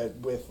work. But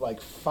with like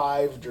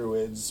 5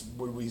 druids,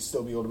 would we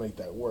still be able to make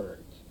that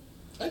work?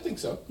 I think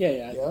so. Yeah.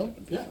 Yeah? I think it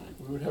would be Yeah, fine.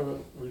 we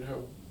would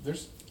have.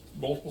 There's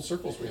multiple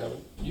circles we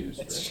haven't used,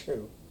 That's right?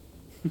 true.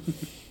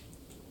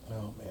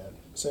 Oh man.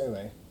 So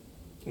anyway,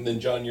 And then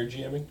John, you're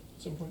GMing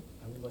at some point.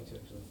 I would like to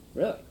actually.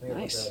 Really? I think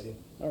Nice. I like that idea.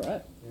 All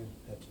right. Yeah,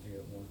 have to figure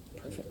out more.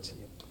 Perfect.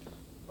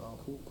 well,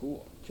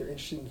 Cool. if you're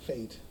interested in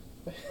fate,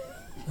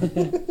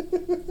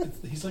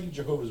 He's like a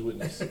Jehovah's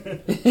Witness.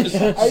 Just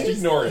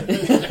ignore him.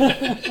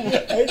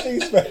 I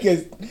think it's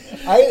because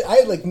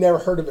I like never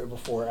heard of it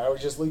before. I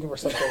was just looking for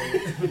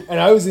something, and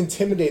I was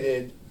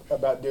intimidated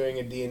about doing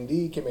a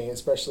D&D campaign,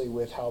 especially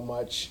with how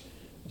much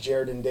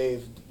Jared and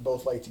Dave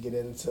both like to get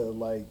into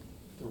like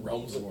The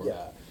realms of war.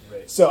 yeah.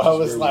 Right. So I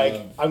This is was where we like,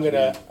 love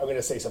I'm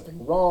gonna say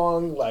something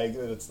wrong, like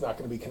that it's not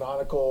gonna be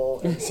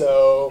canonical, and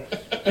so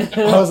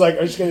I was like,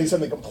 I'm just gonna do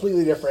something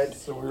completely different.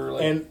 So we were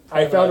like, And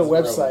I found a Paradise of Rome,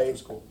 which website,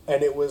 was cool.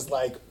 and it was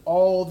like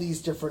all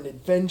these different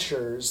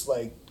adventures,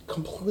 like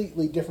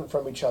completely different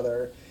from each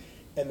other,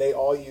 and they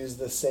all use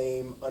the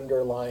same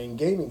underlying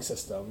gaming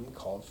system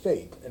called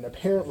Fate. And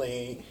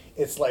apparently,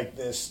 it's like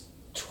this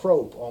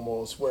trope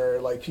almost, where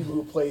like people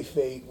who play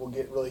Fate will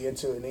get really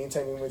into it, and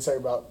anytime we talk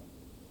about,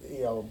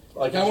 you know,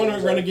 Like, I want to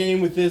run a game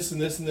with this and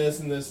this and this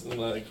and this, and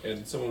like,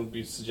 and someone would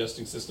be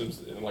suggesting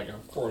systems in like a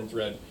forum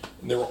thread,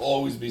 and there will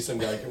always be some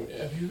guy coming,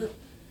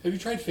 have you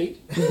tried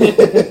Fate?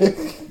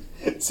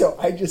 So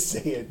I just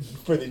say it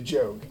for the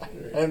joke.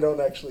 I don't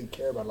actually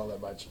care about it all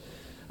that much.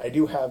 I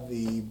do have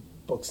the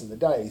books and the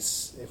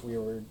dice if we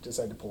ever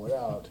decide to pull it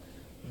out,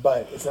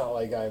 but it's not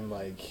like I'm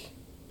like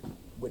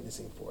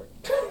witnessing for it.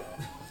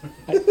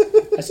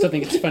 I still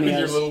think it's funny. With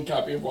your little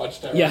copy of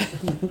Watchtower. Yeah.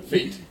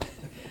 Fate.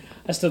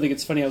 I still think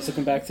it's funny. I was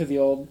looking back through the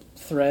old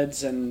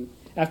threads, and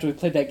after we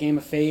played that game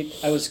of Fate,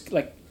 I was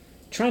like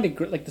trying to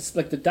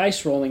the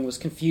dice rolling was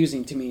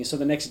confusing to me. So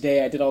the next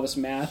day, I did all this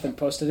math and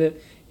posted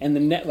it.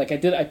 And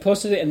I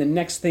posted it, and the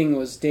next thing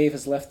was Dave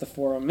has left the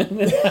forum.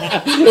 And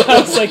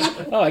I was like,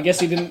 oh, I guess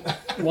he didn't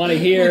want to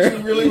hear.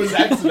 Which really was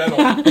accidental.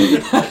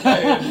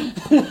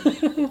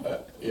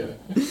 Yeah.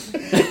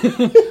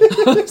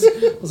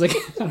 I was like,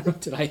 I don't know,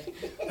 did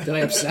I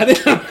upset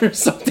him or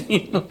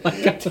something?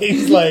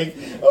 He's like,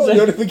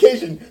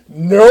 notification.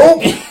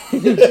 Nope.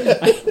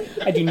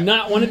 I do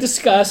not want to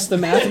discuss the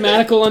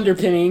mathematical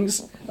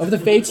underpinnings of the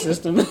Fate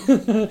system.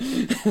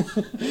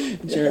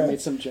 Jared made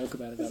some joke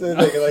about it. So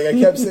like I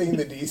kept saying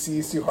the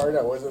DCs too hard.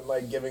 I wasn't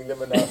like giving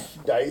them enough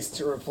dice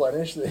to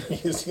replenish the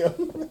using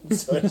them.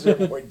 So at a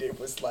certain point, Dave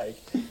was like,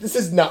 "This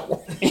is not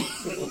working."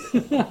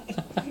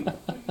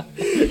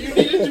 You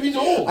needed to be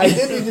told. I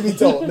did need to be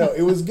told. No,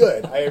 it was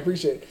good. I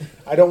appreciate it.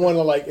 I don't want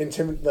to like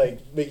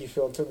make you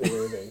feel intimidated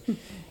or anything.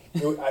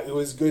 It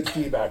was good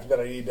feedback that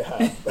I need to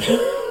have.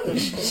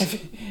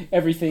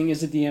 Everything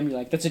is a DM. You're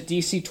like, that's a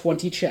DC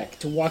 20 check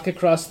to walk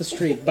across the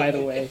street, by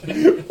the way.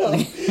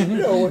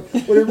 No,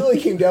 what it really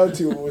came down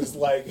to was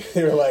like,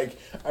 they were like,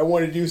 I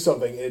want to do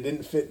something, and it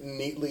didn't fit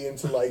neatly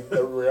into like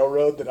the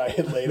railroad that I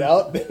had laid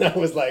out. And I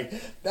was like,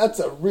 that's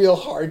a real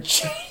hard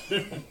check.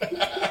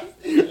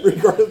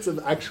 Regardless of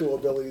actual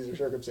abilities or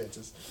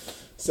circumstances.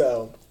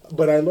 So,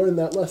 but I learned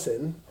that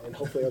lesson, and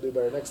hopefully I'll do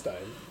better next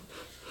time.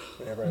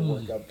 Whenever I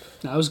work up.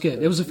 No, it was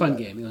good. It was a fun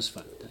game. It was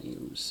fun. It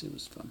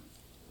was fun.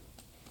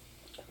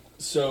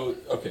 So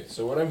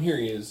what I'm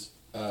hearing is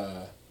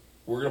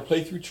we're going to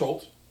play through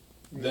Cholt.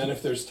 Then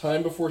if there's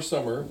time before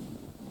summer,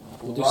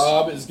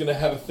 Rob is going to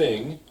have a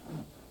thing.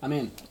 I'm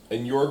in.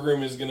 And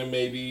Yorgrim is going to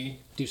maybe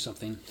do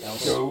something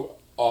else. Go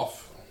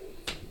off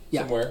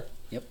somewhere.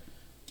 Yep.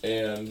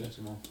 And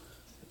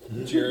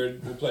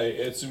Jared will play,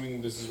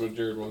 assuming this is what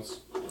Jared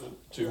wants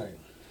to.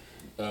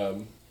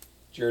 Right.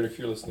 Jared, if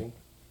you're listening,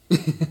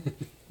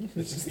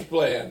 this is the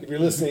plan. If you're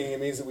listening, it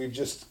means that we've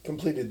just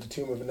completed the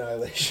Tomb of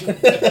Annihilation.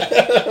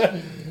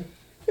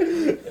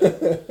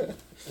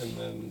 And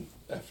then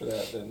after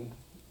that, then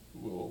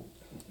we'll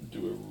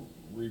do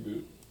a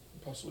reboot,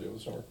 possibly over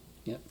the summer.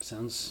 Yep,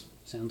 sounds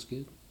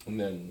good. And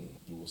then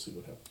we'll see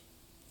what happens.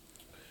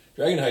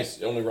 Dragon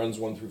Heist only runs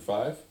 1 through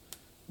 5,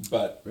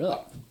 but really,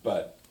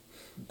 but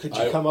could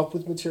you come up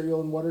with material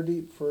in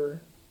Waterdeep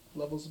for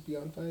levels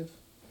beyond 5?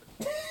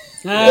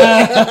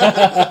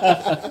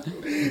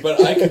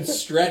 But I could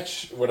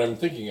stretch. What I'm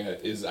thinking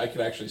is I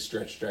could actually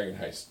stretch Dragon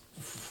Heist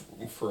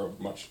for a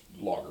much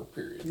longer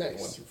period than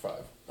 1 through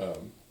 5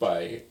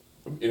 by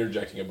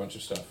interjecting a bunch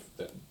of stuff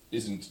that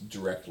isn't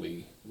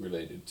directly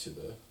related to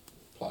the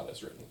plot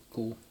as written.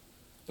 Cool.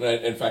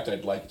 And in fact,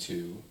 I'd like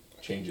to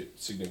change it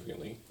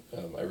significantly.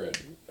 I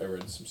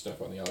read some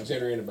stuff on the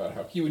Alexandrian about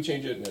how he would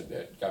change it, and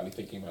it got me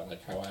thinking about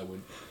like how I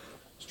would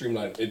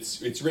streamline.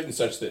 It's written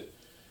such that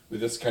with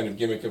this kind of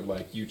gimmick of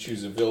like you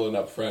choose a villain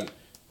up front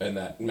and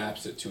that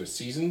maps it to a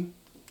season.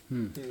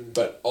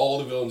 But all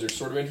the villains are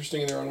sort of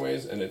interesting in their own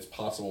ways, and it's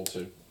possible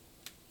to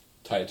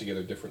tie it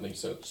together differently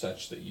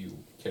such that you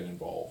can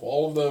involve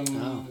all of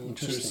them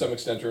to some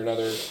extent or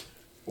another.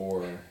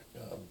 Or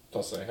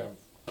plus I have,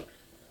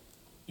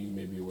 you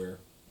may be aware,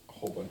 a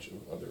whole bunch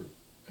of other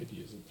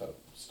ideas about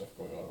stuff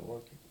going on in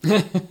Warwick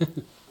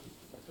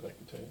that I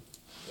can tell you.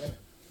 Yeah,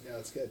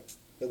 that's good.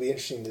 It'll be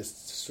interesting to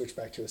switch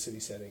back to a city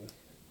setting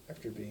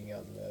after being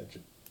out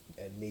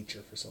in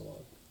nature for so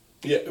long.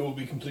 Yeah, it will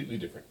be completely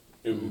different.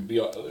 It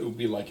will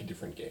be like a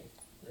different game,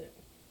 right?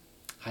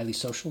 Highly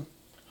social,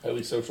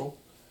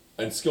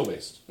 and skill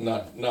based.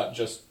 Not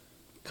just.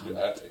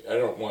 I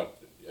don't want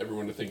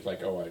everyone to think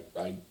like, oh,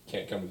 I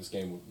can't come to this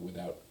game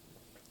without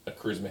a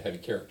charisma heavy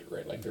character,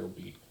 right? Like there will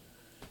be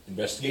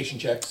investigation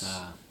checks.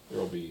 There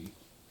will be,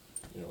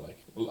 like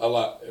a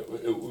lot.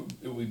 It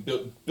will be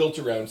built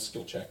around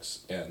skill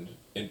checks and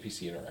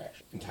NPC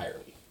interaction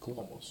entirely,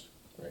 almost,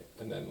 right?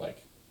 And then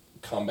like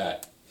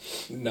combat,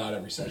 not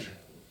every session.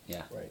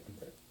 Yeah, right.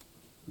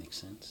 Makes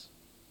sense.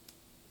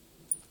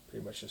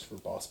 Pretty much just for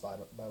boss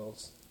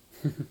battles.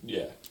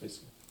 Yeah,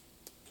 basically.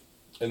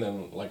 And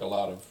then like a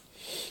lot of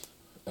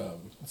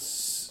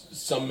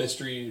some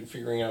mystery,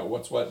 figuring out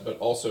what's what, but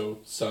also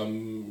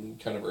some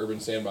kind of urban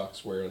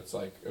sandbox where it's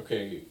like,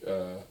 okay,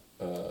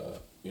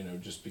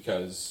 just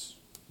because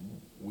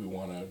we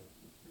want to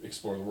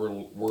explore the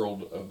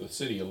world of the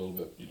city a little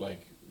bit.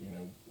 Like,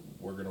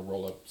 we're going to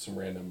roll up some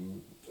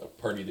random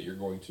party that you're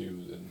going to,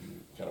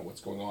 and kind of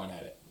what's going on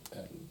at it,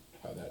 and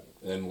how that,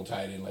 and then we'll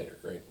tie it in later,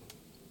 right?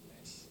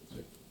 So,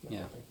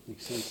 Yeah,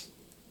 makes sense.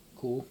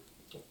 Cool.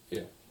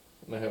 Yeah,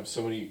 and I have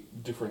so many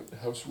different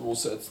house rule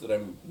sets that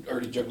I'm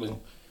already juggling.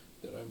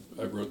 That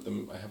I wrote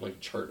them. I have like a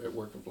chart at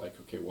work of like,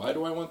 okay, why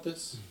do I want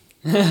this?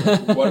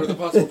 What are the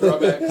possible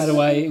drawbacks? How do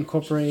I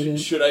incorporate it?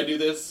 Should I do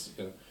this?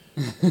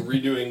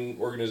 Redoing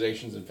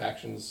organizations and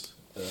factions.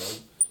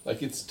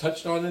 Like it's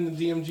touched on in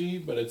the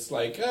DMG, but it's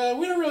like,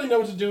 we don't really know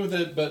what to do with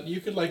it, but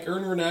you could like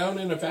earn renown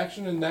in a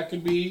faction and that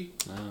could be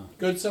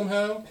good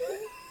somehow.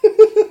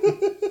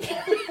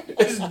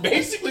 It's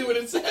basically what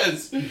it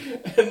says.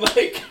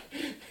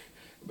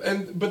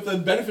 But the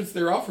benefits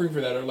they're offering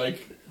for that are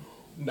like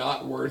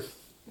not worth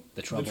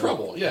the trouble. The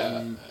trouble,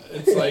 yeah.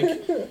 It's like,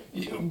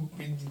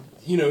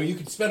 you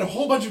could spend a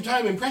whole bunch of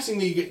time impressing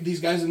these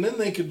guys, and then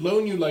they could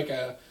loan you like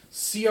a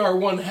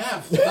CR1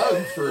 half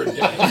thug for a day.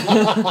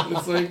 And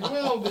it's like,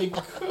 well, they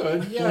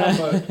could, yeah,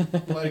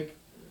 but like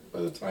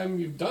by the time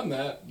you've done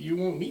that, you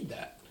won't need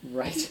that.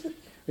 Right.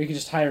 Or you could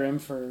just hire him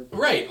for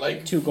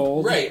like 2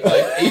 gold. Right,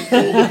 like 8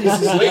 gold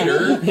pieces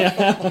later.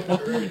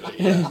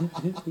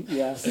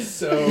 Yeah.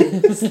 So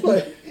it's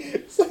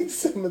like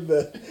some of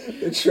the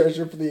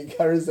treasure for the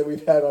encounters that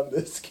we've had on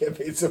this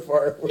campaign so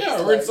far.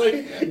 Where it's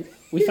like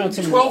we found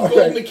some 12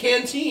 gold in the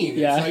canteen.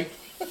 Yeah. It's like,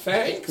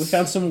 thanks. We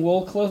found some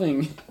wool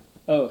clothing.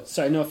 Oh,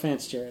 sorry, no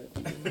offense, Jared.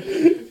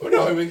 Oh,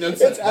 no, I mean,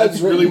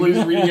 that's really what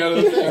he's reading out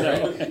of the thing,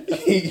 right?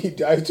 You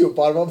dive to the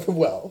bottom of the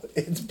well.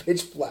 It's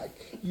pitch black.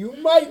 You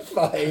might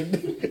find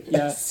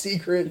a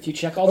secret if you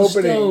check all the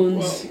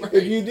opening. stones. Well,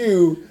 if you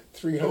do,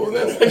 300. Oh, and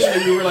then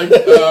eventually we were like,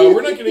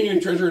 we're not getting any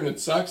treasure and it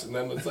sucks. And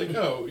then it's like,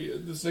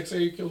 this next guy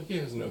you kill, he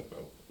has an oath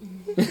bow.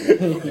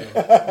 Okay,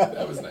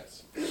 that was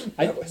nice.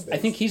 I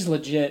think he's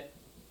legit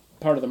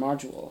part of the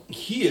module.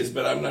 He is,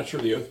 but I'm not sure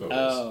the oath bow is.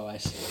 Oh, I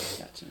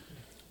see. Gotcha.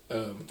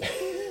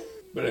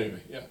 But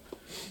anyway, yeah.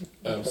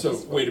 So,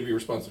 way to be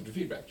responsive to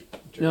feedback.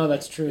 Jared. No,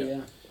 that's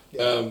true,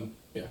 yeah.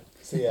 Yeah.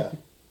 So, yeah.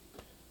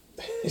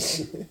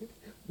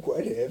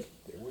 What if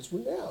there was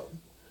renown?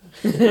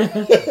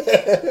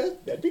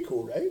 That'd be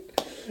cool, right?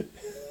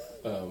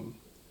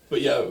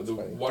 But yeah, the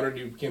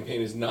Waterdeep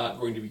campaign is not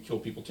going to be kill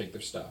people, take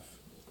their stuff.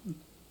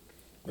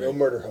 Right? No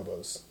murder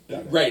hobos.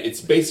 Right.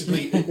 It's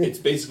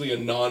basically a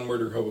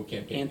non-murder hobo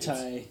campaign.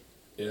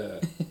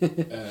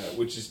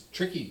 Which is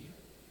tricky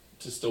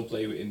to still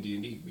play in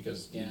D&D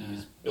because D&D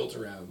is built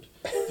around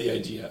the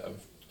idea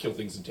of kill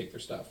things and take their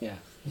stuff. Yeah.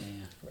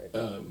 Right.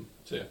 So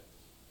yeah.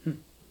 So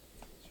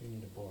you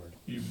need a board.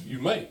 You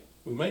might.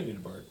 We might need a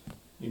bard.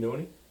 You know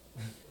any?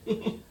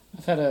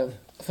 I've had a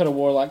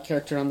warlock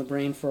character on the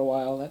brain for a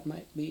while. That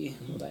might be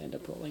what I end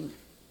up rolling.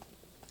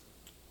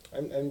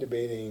 I'm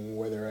debating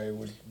whether I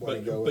would want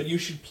to go. But you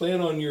should plan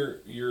on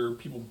your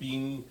people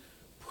being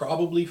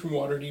probably from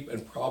Waterdeep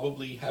and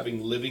probably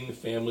having living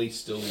family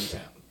still in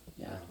town.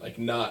 Yeah. Like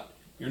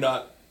you're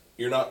not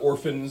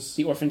orphans.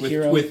 The orphan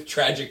hero with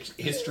tragic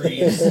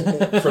histories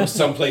from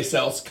someplace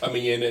else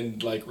coming in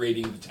and like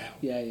raiding the town.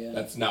 Yeah.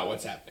 That's not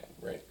what's happening,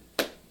 right?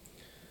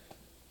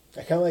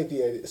 I kind of like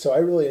the idea. So I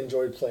really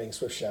enjoyed playing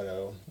Swift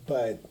Shadow,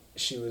 but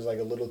she was like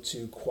a little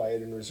too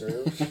quiet and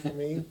reserved for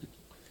me.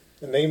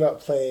 And thinking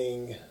about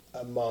playing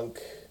a monk.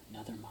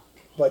 Another monk.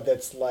 But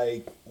that's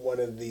like one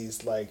of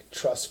these like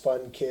trust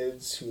fund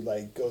kids who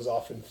like goes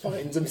off and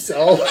finds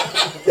himself.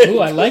 Ooh,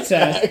 I like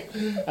that.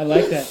 I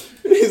like that.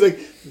 And he's like,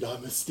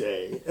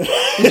 namaste.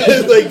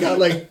 He's like got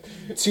like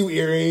 2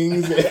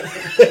 earrings,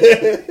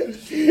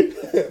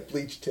 and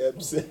bleach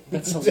tips.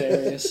 That's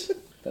hilarious.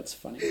 That's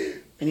funny.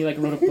 And he like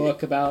wrote a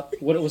book about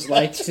what it was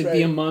like to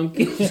be a monk.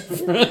 Right.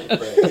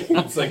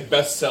 It's like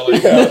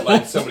bestseller, but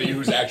like somebody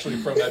who's actually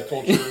from that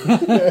culture,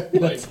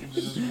 like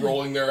just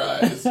rolling their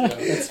eyes.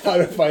 It's how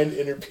to find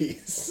inner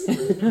peace.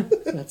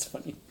 That's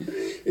funny.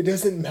 It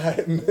doesn't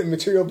matter.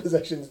 Material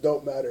possessions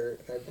don't matter.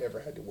 I've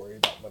never had to worry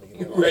about money in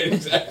my life. Right,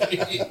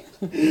 exactly.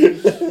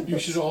 You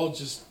should all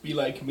just be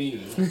like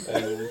me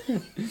and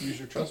use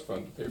your trust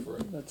fund to pay for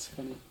it. That's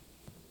funny.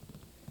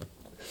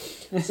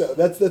 So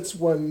that's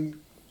one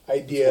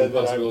idea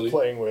that I'm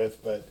playing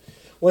with. But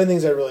one of the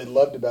things I really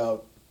loved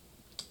about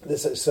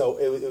this, so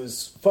it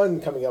was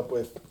fun coming up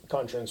with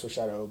Contra and Swift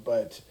Shadow,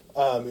 but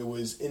it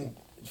was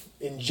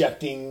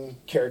injecting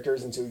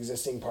characters into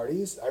existing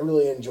parties. I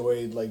really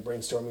enjoyed like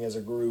brainstorming as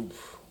a group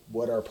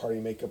what our party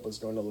makeup was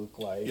going to look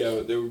like.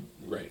 Yeah, they were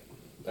right.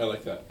 I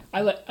like that.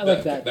 I like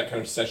that. That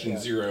kind of session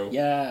zero.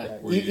 Yeah.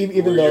 Where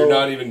Even though you're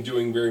not even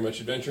doing very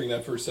much adventuring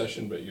that first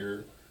session, but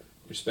you're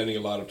spending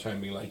a lot of time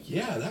being like,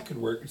 yeah, that could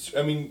work.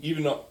 I mean,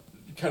 even not,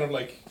 kind of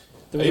like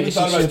I even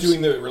thought about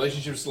doing the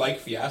relationships like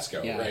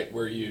Fiasco, right?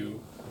 Where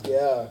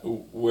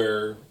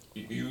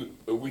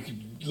we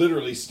could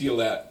literally steal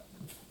that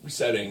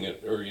setting,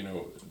 or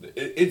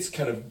it's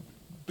kind of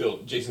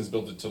built. Jason's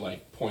built it to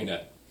like point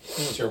at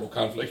terrible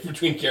conflict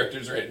between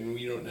characters, right? And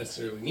we don't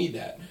necessarily need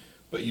that,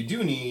 but you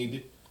do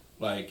need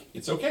like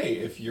it's okay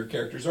if your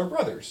characters are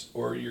brothers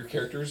or your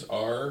characters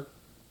are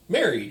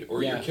married,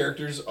 or your Yeah.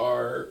 characters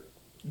are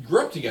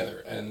grew up together,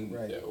 and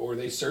Right. or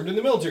they served in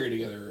the military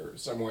together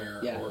somewhere,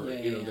 Yeah, or yeah,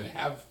 you know yeah. that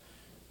have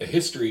a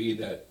history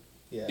that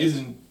Yeah.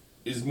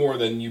 is more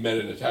than you met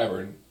in a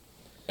tavern.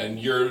 And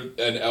you're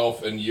an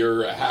elf, and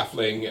you're a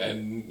halfling,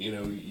 and you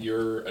know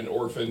you're an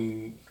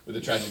orphan with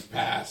a tragic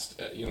past.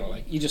 You know,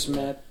 like You just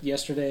met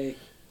yesterday.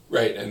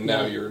 right, and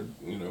now Yeah. you're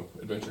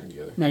adventuring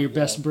together. Now you're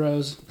best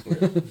bros.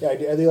 Yeah, I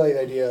do like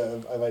the idea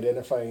of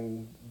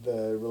identifying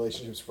the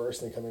relationships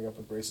first and then coming up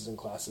with races and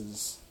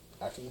classes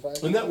after the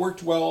fact. And that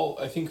worked well,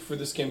 I think, for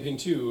this campaign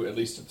too. At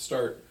least at the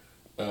start,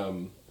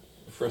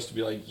 for us to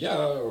be like,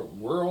 yeah,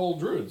 we're all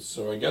druids,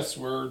 so I guess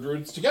we're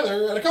druids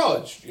together at a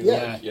college. You know,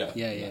 Yeah. like, yeah,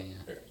 Yeah.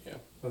 yeah.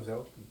 Was that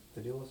what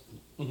the deal was?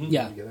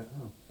 Yeah. Together?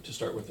 Oh. To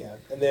start with, Yeah,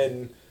 and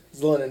then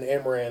Zlin and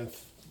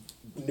Amaranth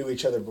knew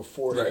each other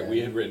before. right? We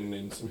had written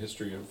in some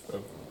history of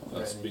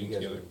us Right, being you guys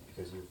together. were-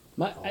 Because you.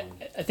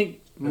 I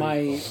think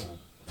my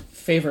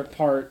favorite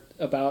part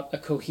about a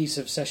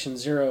cohesive session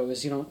 0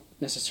 is you don't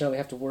necessarily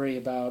have to worry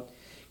about,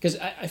 because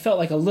I felt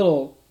like a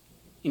little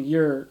in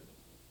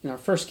our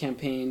first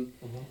campaign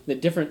that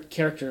different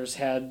characters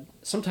had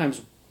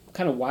sometimes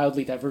kind of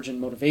wildly divergent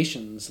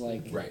motivations.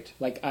 Like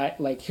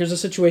here's a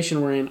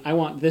situation we're in. I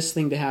want this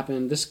thing to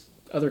happen. This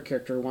other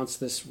character wants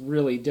this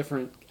really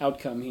different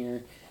outcome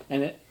here,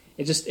 and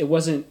it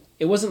wasn't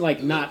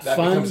like not that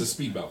fun. becomes a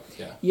speed bump.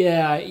 Yeah.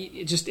 Yeah,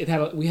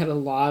 we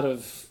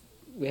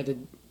had to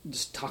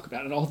just talk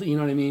about it all. You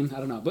know what I mean? I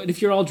don't know, but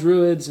if you're all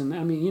druids, and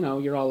I mean, you know,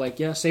 you're all like,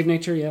 yeah, save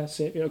nature, yeah,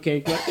 save,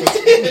 okay,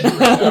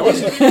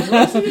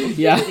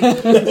 yeah,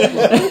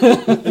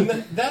 And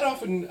that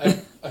often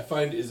I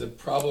find is a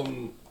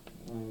problem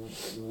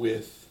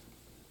with.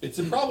 It's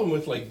a problem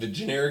with like the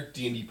generic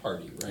D&D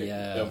party, right?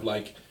 Yeah. Of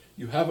like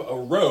you have a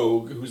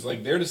rogue who's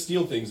like there to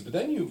steal things, but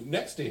then you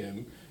next to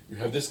him you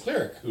have this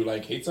cleric who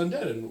like hates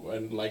undead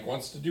and like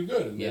wants to do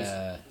good. And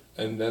yeah,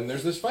 and then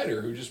there's this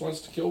fighter who just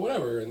wants to kill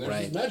whatever, and there's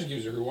Right. this magic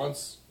user who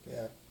wants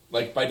Yeah,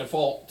 like by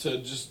default to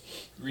just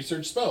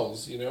research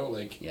spells. You know,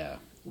 like yeah.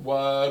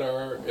 what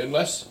are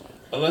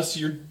unless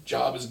your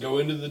job is go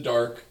into the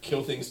dark,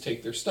 kill things,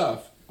 take their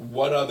stuff.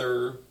 What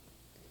other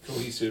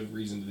cohesive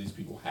reason do these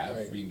people have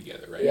Right. for being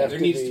together? Right? You have There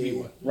to needs to be- be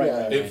one. Right,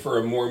 yeah. right, If for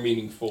a more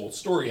meaningful,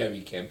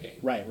 story-heavy campaign.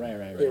 Right.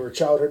 They were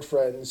childhood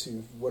friends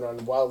who went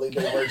on wildly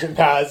divergent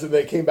paths, and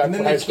they came back And for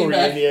then high they school came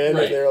back, reunion,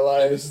 right. and they were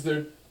like, And this is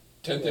their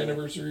 10th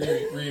anniversary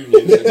reunion,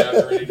 and now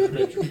they're ready to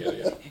adventure together.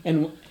 Yeah.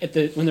 And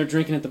when they're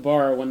drinking at the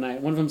bar one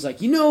night, one of them's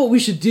like, you know what we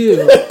should do?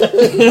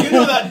 You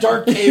know that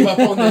dark cave up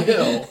on the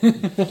hill,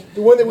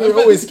 the one that we were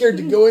always scared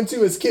to go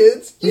into as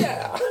kids?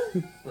 Yeah.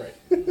 right?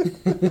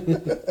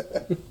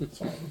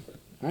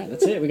 All right,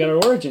 that's it. We got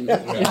our origin.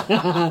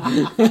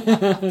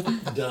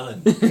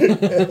 Done.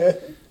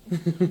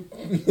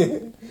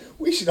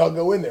 We should all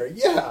go in there,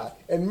 yeah,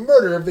 and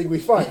murder everything we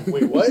find.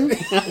 Wait, what?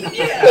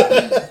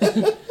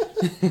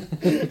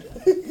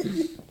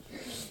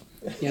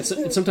 Yeah,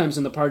 and sometimes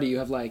in the party you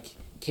have like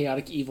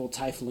chaotic evil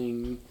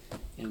tiefling,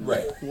 and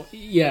Right.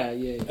 Yeah.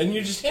 And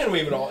you just hand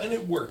wave it all, and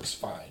it works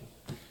fine.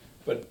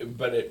 But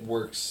it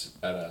works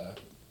at a.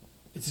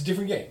 It's a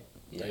different game.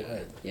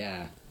 Right?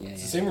 Yeah.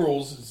 It's the same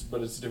rules,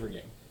 but it's a different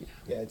game.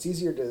 Yeah, it's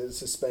easier to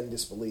suspend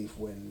disbelief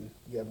when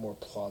you have more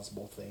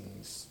plausible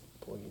things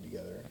pulling you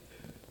together.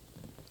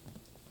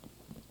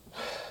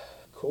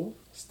 Cool.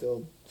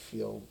 Still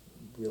feel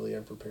really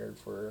unprepared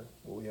for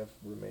what we have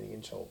remaining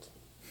in Chult.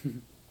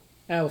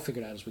 We'll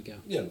figure it out as we go.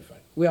 Yeah, it'll be fine.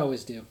 We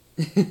always do.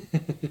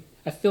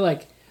 I feel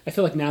like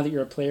now that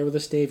you're a player with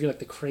us, Dave, you're like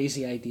the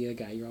crazy idea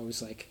guy. You're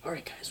always like, all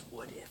right, guys,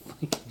 what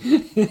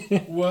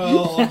if?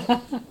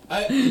 Well,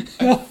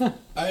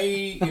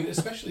 I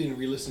especially in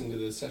re-listening to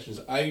the sessions,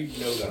 I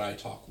know that I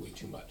talk way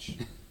too much.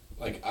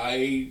 Like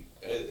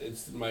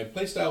it's my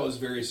playstyle is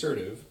very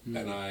assertive,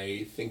 and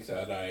I think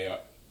that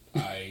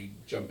I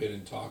jump in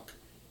and talk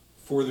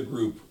for the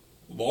group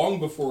long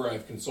before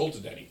I've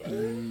consulted anybody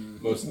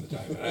most of the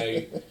time, and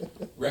I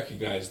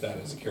recognize that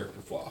as a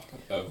character flaw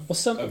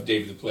of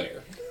Dave the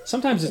player.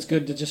 Sometimes it's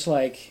good to just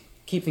like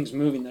keep things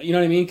moving, though. You know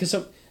what I mean? Because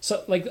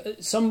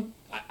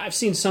I've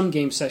seen some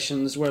game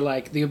sessions where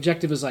like the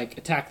objective is like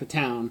attack the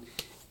town,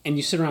 and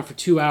you sit around for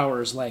 2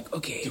 hours like,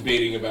 okay,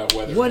 Debating about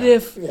whether what or not-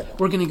 if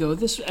we're gonna go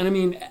this? And I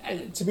mean,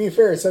 To be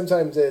fair,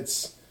 sometimes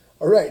it's,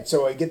 all right,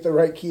 so I get the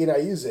right key and I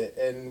use it,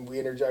 and we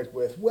interject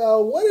with,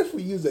 well, what if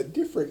we use a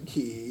different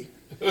key?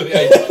 There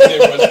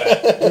was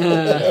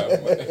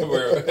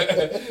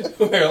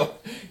that.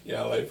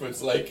 Yeah,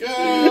 Lightfoot's like,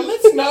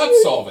 let's not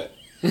solve it.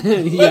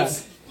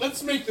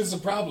 Let's make this a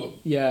problem,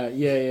 yeah.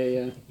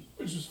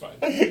 which was fine.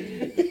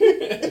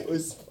 It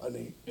was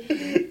funny.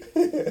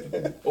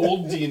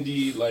 Old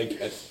D&D,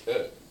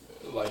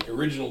 like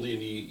original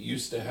D&D,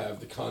 used to have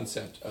the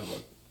concept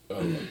of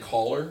a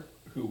caller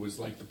who was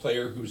like the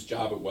player whose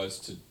job it was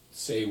to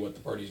say what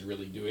the party's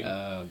really doing.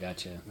 Oh,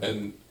 gotcha.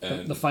 And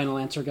The final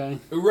answer guy.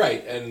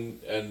 right,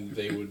 and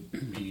they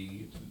would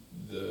be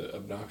the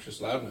obnoxious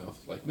loudmouth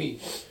like me,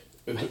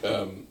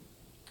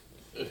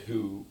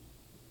 who.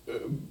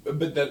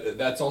 But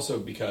that's also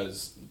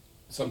because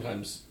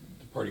sometimes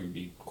party would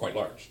be quite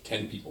large,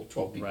 10 people,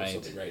 12 people, Right.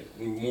 something, right?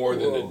 More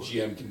than Whoa. a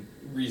GM can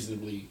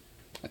reasonably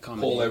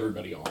Accommodate. pull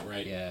everybody on,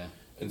 right? Yeah.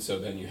 And so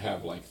then you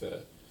have like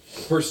the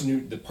person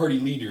who, the party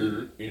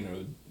leader,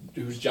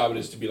 whose job it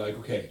is to be like,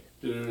 okay,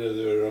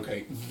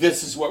 okay,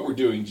 this is what we're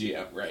doing,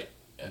 GM, right?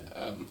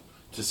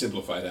 To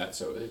simplify that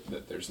so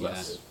that there's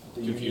less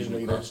The confusion union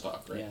and leader.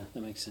 crosstalk, right? Yeah,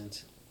 that makes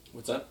sense.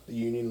 What's that? The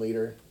union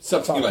leader.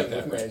 Something like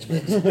talking that,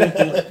 with right?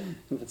 management.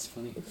 That's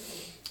funny.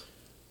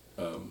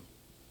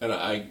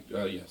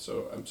 And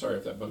so I'm sorry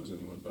if that bugs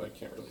anyone, but I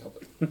can't really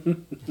help it.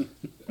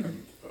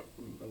 I'm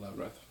a loud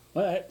mouth.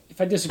 Well,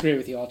 if I disagree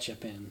with you, I'll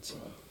chip in. So,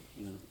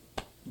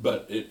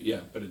 But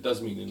it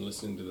does mean in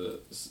listening to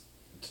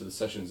the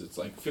sessions, it's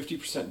like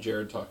 50%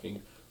 Jared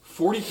talking,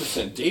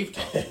 40% Dave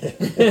talking,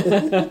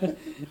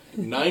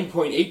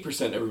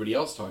 9.8% everybody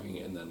else talking,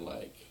 and then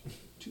like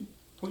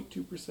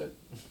 2.2%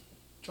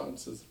 John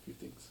says a few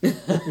things.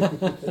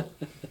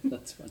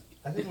 That's funny.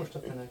 I think more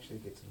stuff can actually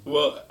get to.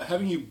 Well,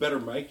 having you better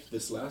mic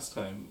this last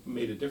time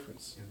made a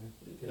difference.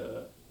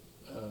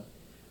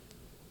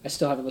 I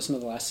still haven't listened to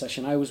the last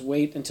session. I always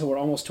wait until we're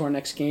almost to our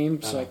next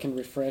game so I can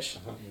refresh.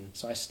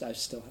 So I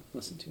still haven't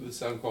listened to The it.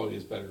 sound quality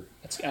is better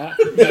That's, than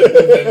the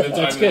time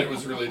That's that good. it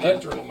was really the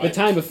internal the mic.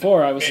 time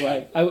before, I was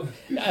like, I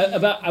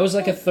was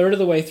like a third of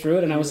the way through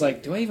it, and I was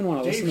like, do I even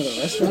want to listen to the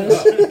rest of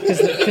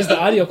this? Because the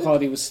audio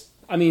quality was,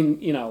 I mean,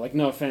 like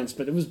no offense,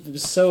 but it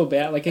was so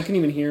bad. Like I couldn't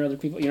even hear other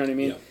people. You know what I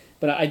mean? Yeah.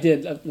 But I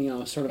did,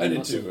 sort of I did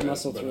muscle, too,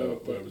 muscle but, through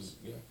it. but I was,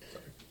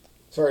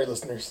 Sorry, sorry.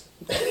 listeners.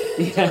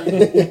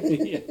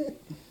 Yeah.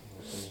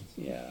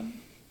 Yeah.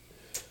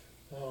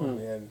 Oh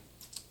man.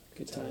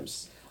 Good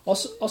times.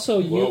 Also,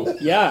 you, Whoa.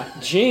 yeah,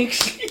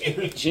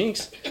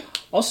 Jinx.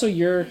 Also,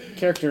 your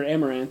character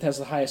Amaranth has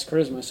the highest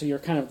charisma, so you're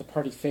kind of the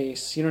party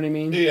face. You know what I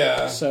mean?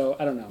 Yeah. So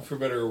I don't know. For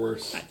better or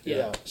worse.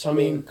 Yeah. So I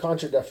mean,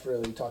 Contra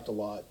definitely talked a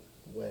lot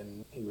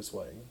when he was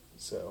playing.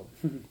 So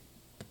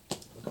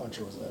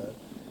Contra was a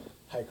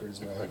high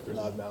charisma, High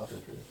charisma.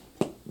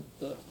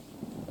 loudmouth,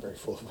 very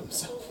full of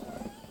himself.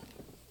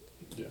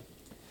 Yeah.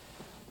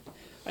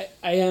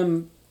 I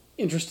am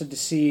interested to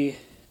see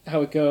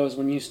how it goes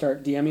when you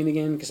start DMing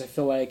again, because I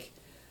feel like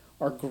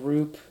our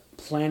group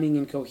planning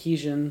and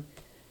cohesion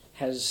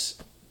has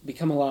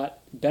become a lot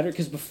better.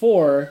 Because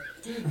before,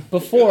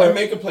 I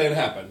make a plan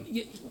happen.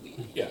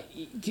 Yeah.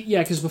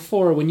 yeah, because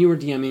before when you were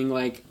DMing,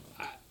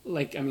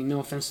 I mean, no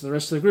offense to the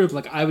rest of the group,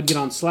 like I would get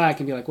on Slack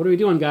and be like, "What are we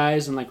doing,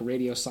 guys?" and like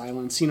radio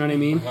silence. You know what I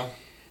mean? Uh-huh.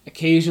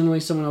 Occasionally,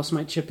 someone else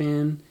might chip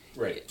in.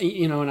 Right.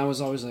 And I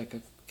was always like,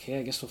 "Okay,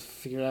 I guess we'll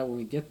figure it out when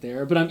we get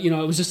there." But it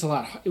was just a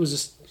lot. It was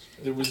just.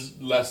 There was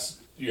less.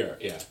 Yeah.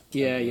 Yeah.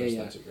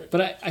 That's it, right.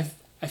 But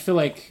I feel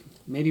like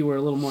maybe we're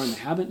a little more in the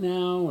habit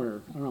now,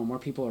 or I don't know, more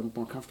people are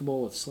more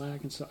comfortable with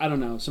Slack and stuff. I don't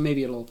know. So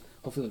maybe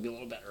hopefully it'll be a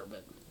little better,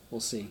 but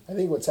we'll see. I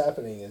think what's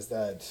happening is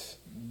that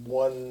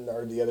one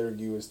or the other of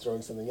you is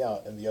throwing something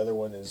out, and the other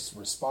one is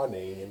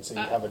responding, and so you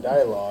have a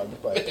dialogue.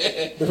 But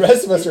the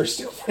rest of us are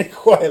still pretty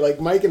quiet.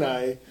 Like Mike and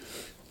I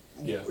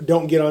Yeah.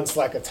 don't get on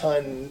Slack a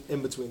ton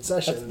in between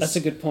sessions. That's a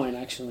good point,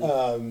 actually.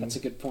 That's a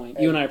good point.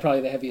 You and I are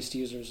probably the heaviest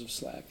users of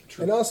Slack.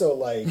 True. And also,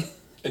 like,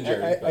 And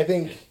Jared, I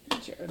think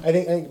Jared. I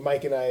think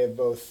Mike and I have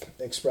both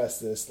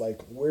expressed this.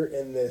 Like, we're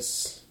in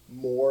this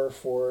more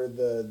for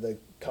the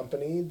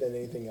company than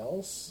anything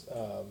else.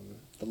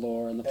 The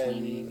lore and the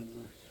planning.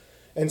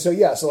 And so,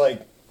 yeah, so,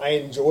 like, I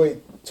enjoy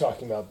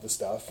talking about the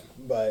stuff,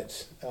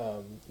 but,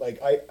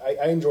 like,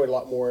 I enjoy it a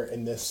lot more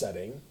in this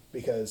setting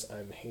because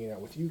I'm hanging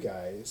out with you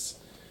guys.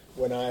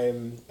 When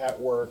I'm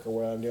at work or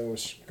when I'm dealing with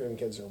Screaming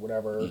Kids or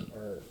whatever,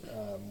 or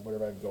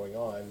whatever I have going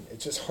on,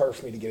 it's just hard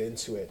for me to get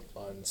into it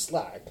on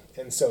Slack.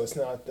 And so it's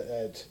not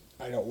that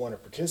I don't want to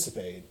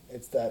participate;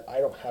 it's that I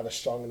don't have a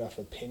strong enough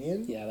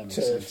opinion Yeah, that makes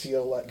to sense.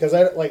 feel like, because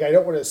I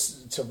don't want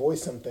to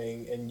voice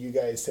something and you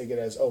guys take it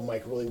as, oh,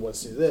 Mike really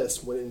wants to do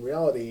this, when in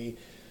reality,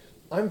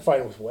 I'm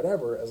fine with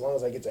whatever as long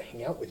as I get to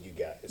hang out with you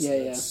guys. Yeah, yeah.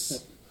 That's-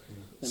 That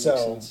makes so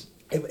sense.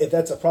 if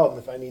that's a problem,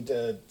 if I need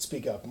to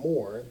speak up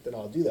more, then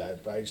I'll do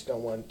that. But I just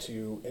don't want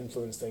to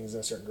influence things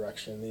in a certain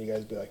direction. And then you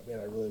guys be like, man,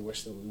 I really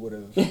wish that we would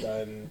have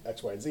done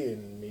X, Y, and Z.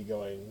 And me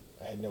going,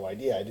 I had no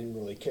idea. I didn't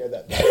really care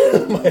that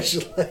much.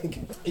 Like,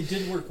 it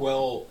did work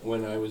well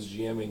when I was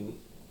GMing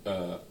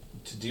to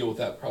deal with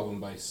that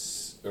problem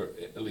or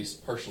at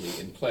least partially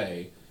in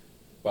play.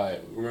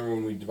 Remember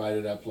when we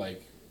divided up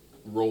like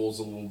roles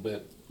a little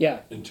bit Yeah.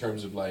 in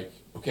terms of like,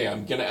 okay,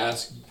 I'm gonna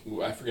ask.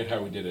 I forget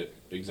how we did it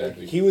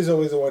exactly. he was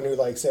always the one who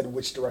like said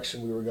which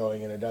direction we were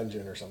going in a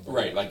dungeon or something.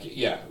 Right, like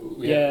Yeah.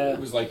 It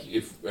was like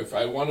if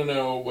I want to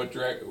know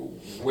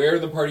where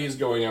the party is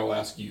going, I will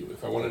ask you.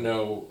 If I want to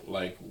know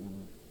like,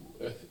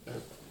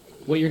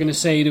 What you're going to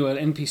say to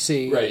an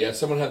NPC. right, yeah,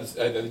 someone had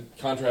the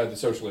Contra had the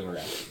social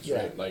interactions, Yeah.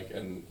 right, like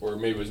or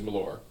maybe it was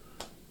Malor.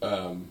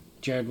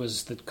 Jared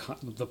was the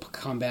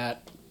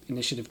combat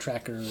initiative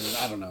tracker.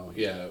 I don't know.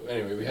 Yeah.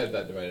 Anyway, we had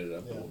that divided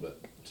up a Yeah. little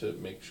bit to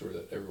make sure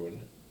that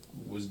everyone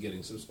was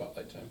getting some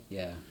spotlight time.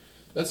 Yeah.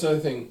 That's another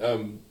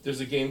thing.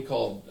 There's a game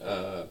called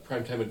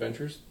Primetime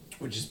Adventures,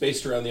 which is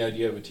based around the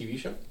idea of a TV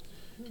show.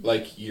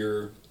 Like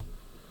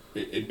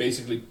it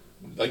basically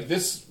like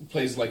this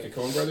plays like a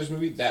Coen Brothers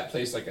movie. That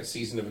plays like a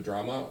season of a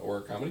drama or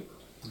a comedy.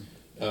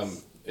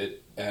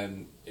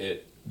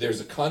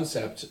 There's a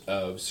concept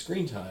of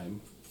screen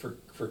time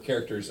for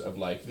characters of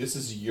like, this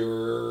is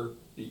your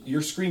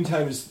screen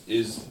time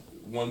is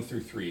 1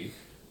 through 3,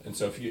 and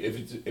so if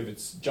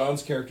it's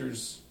John's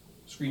character's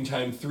screen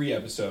time 3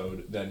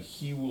 episode, then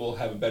he will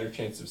have a better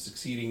chance of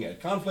succeeding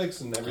at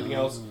conflicts and everything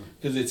else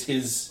because it's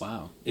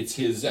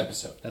his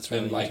episode. That's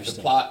really and like interesting.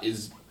 the plot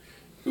is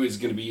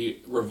going to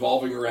be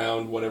revolving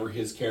around whatever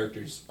his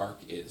character's arc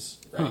is,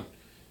 right? Huh.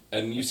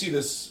 And you see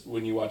this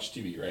when you watch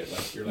TV, right?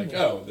 Like you're like,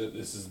 oh,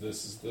 this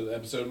is the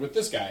episode with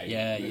this guy.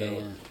 Yeah.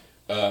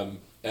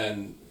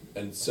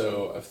 And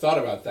so I've thought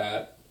about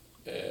that,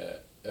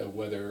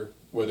 whether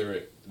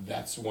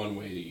that's one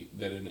way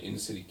that an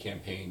in-city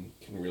campaign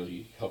can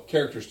really help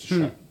characters to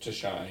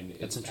shine.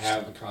 That's is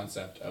have a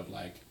concept of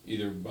like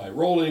either by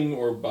rolling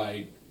or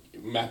by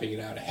mapping it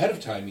out ahead of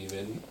time,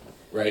 even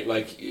right.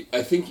 Like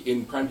I think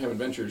in Primetime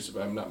Adventures, if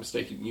I'm not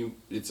mistaken,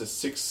 it's a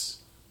 6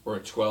 or a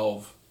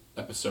 12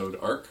 episode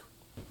arc,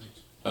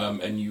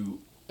 and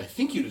I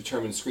think you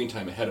determine screen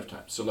time ahead of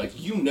time. So like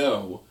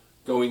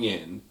going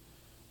in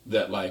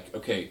that like,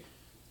 okay,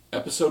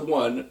 episode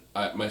 1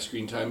 my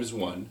screen time is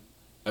 1.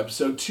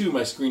 Episode 2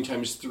 my screen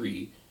time is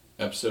 3.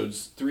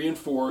 Episodes 3 and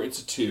 4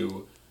 it's a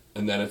 2,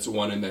 and then it's a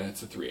 1, and then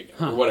it's a 3 again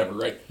or whatever,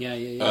 right? Yeah.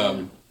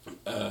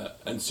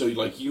 And so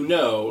like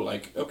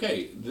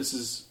okay, this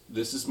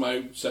is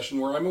my session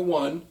where I'm a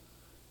 1,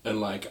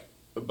 and like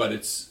but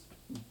it's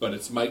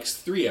Mike's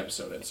 3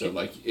 episode, and so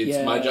like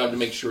it's my job to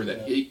make sure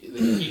that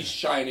he's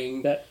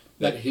shining,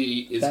 that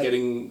he is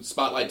getting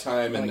spotlight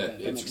time, and that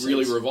it's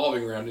really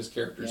revolving around his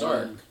character's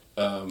arc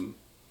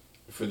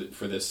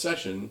for this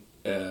session.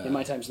 And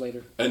my time's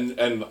later,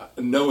 and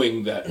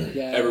knowing that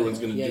everyone's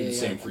going to do the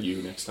same for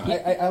you next time.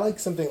 I like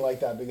something like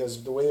that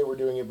because the way that we're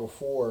doing it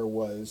before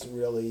was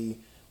really,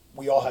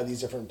 we all had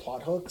these different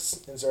plot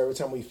hooks, and so every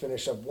time we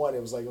finished up one,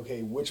 it was like,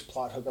 okay, which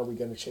plot hook are we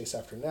going to chase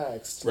after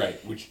next?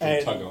 Right, which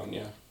you tug on,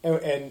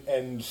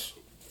 And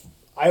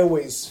I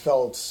always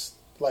felt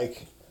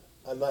like,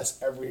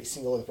 unless every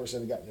single other person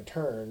had gotten a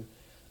turn,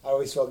 I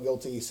always felt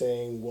guilty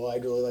saying, well,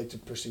 I'd really like to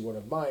pursue one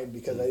of mine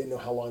because I didn't know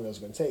how long that was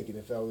going to take. And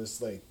if I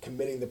was like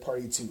committing the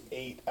party to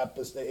 8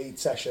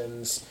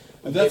 sessions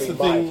of getting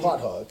my plot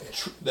hook.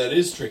 That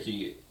is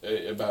tricky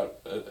about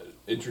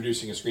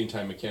introducing a screen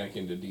time mechanic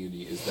into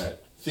D&D is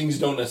that things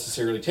don't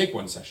necessarily take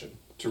 1 session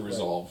to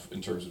resolve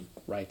in terms of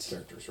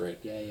characters, right?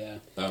 Yeah.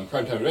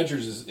 Primetime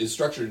Adventures is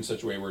structured in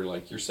such a way where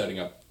like you're setting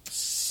up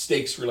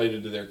stakes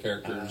related to their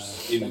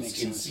characters in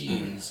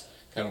scenes,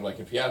 kind of like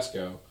in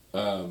Fiasco.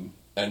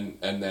 And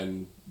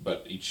then,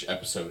 but each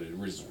episode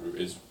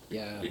is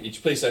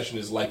each play session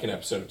is like an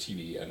episode of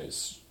TV, and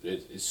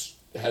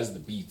has the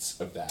beats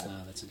of that.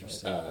 Oh, that's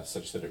interesting.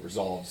 Such that it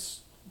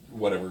resolves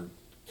whatever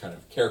kind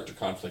of character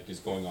conflict is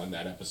going on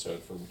that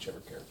episode for whichever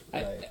character.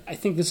 I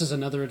think this is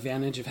another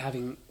advantage of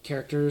having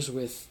characters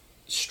with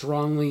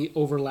strongly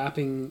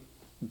overlapping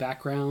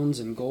backgrounds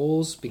and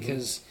goals,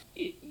 because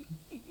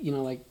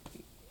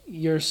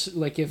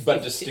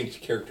but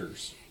distinct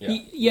characters.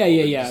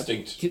 Yeah.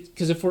 Distinct.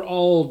 Because if we're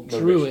all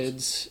motivations.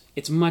 druids,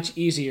 it's much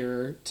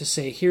easier to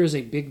say, here's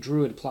a big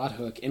druid plot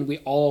hook, and we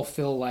all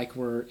feel like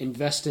we're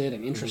invested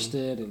and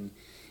interested and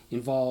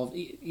involved.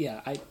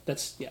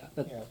 This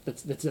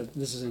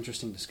is an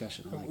interesting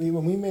discussion. I like it.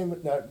 We may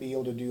not be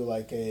able to do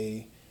like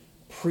a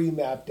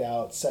pre-mapped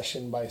out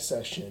session by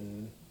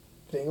session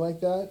thing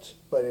like that,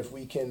 but if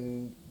we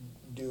can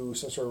do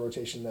some sort of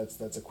rotation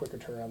that's a quicker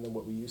turnaround than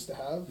what we used to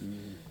have,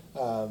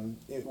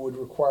 it would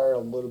require a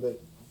little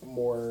bit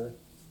more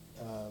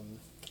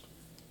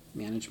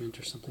management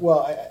or something.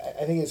 Well,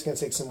 I think it's going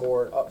to take some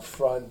more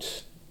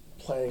upfront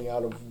planning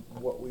out of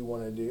what we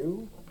want to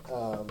do.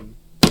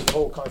 The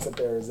whole concept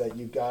there is that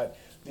you've got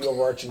the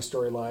overarching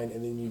storyline,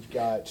 and then you've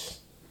got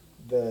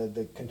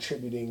the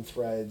contributing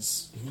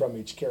threads from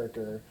each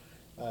character.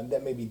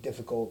 That may be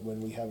difficult when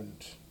we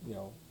haven't,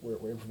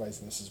 we're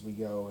improvising this as we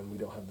go, and we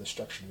don't have the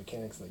structured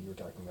mechanics that you were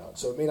talking about.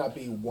 So it may not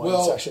be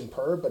one session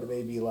per, but it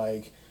may be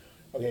like,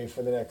 okay,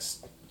 for the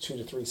next 2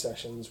 to 3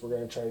 sessions, we're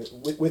going to try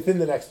within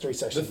the next 3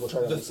 sessions. We'll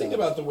try to. The thing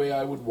about the way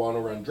I would want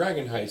to run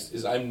Dragon Heist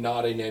is I'm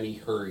not in any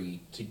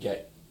hurry to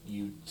get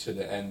you to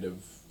the end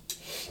of.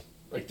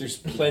 Like, there's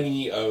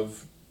plenty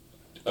of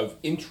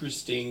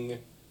interesting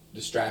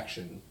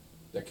distraction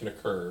that can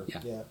occur.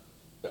 Yeah.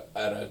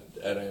 At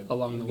a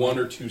Along the 1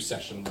 way. or 2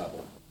 session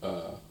level.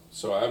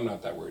 So I'm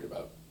not that worried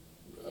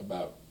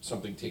about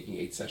something taking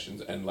 8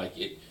 sessions and like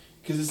it,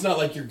 because it's not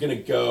like you're going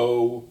to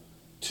go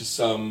to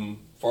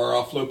some far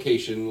off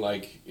location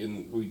like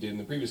we did in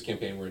the previous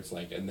campaign where it's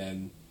like, and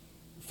then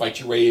fight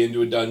your way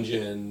into a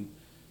dungeon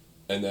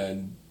and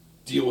then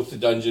deal with the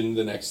dungeon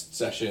the next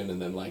session,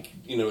 and then like,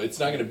 it's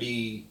not going to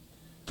be,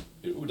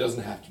 it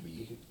doesn't have to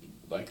be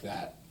like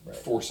that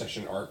 4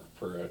 session arc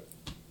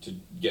to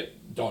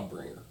get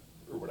Dawnbringer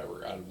or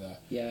whatever out of the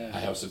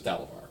High House of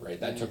Thalavar, right?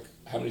 That took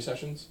how many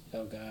sessions?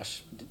 Oh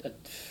gosh,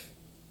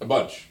 A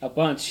bunch. A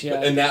bunch,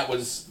 yeah. And that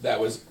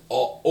was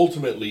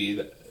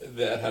ultimately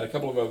that had a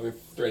couple of other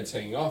threads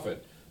hanging off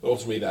it. But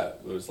ultimately,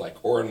 that was like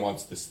Oren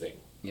wants this thing,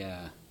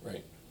 Yeah.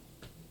 right?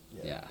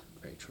 Yeah.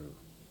 Very true.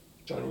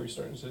 John, were you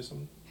starting to say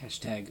something?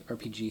 Hashtag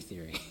RPG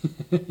theory.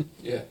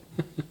 Yeah.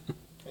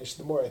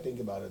 Actually, the more I think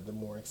about it, the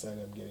more excited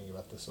I'm getting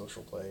about the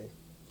social play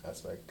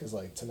aspect. Because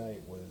like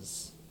tonight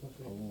was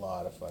a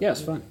lot of fun. Yeah,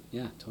 it's fun.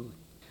 Yeah, totally.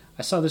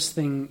 I saw this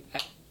thing. I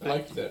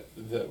liked that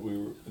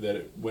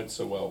it went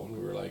so well when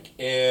we were like,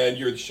 and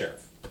you're the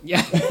sheriff.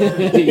 Yeah.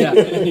 Yeah.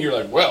 And you're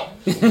like, well.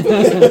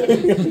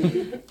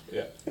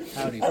 Yeah.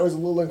 Howdy. I was a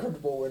little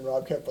uncomfortable when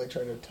Rob kept like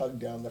trying to tug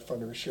down the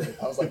front of his shirt.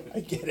 I was like, I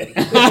get it.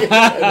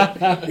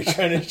 You're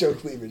trying to show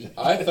cleavage.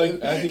 I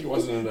think it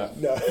wasn't enough.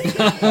 No. I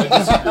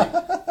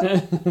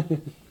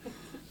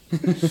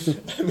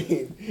disagree. I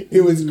mean,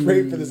 it was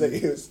great for the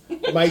sake. It was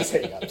Mike's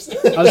hang-ups.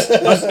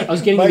 I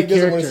was getting Mike into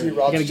doesn't want to see character. I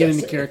Rob's gotta get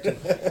into chest character.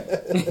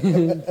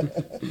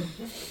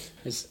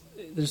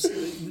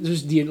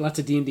 There's lots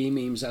of D&D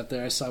memes out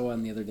there. I saw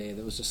one the other day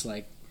that was just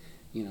like,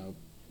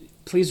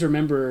 please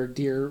remember,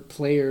 dear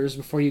players,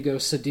 before you go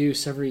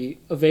seduce every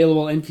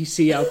available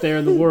NPC out there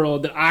in the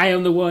world, that I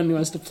am the one who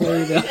has to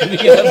play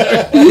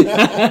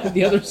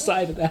the other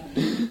side of that.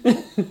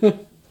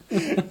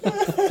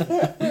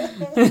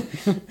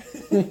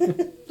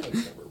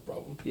 That's never a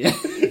problem. Yeah,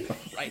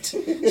 right.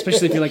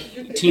 Especially if you're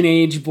like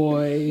teenage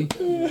boy.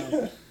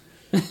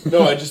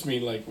 No, I just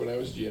mean like when I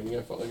was GMing,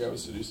 I felt like I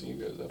was seducing you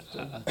guys up.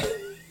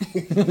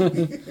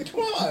 Come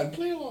on,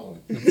 play along.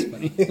 That's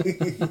funny.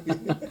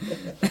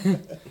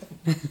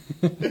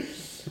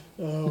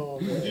 Oh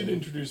We man. did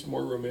introduce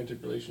more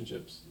romantic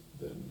relationships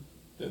than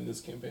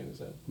this campaign has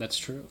had. That's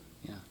true.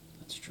 Yeah,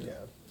 that's true.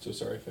 Yeah. So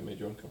sorry if I made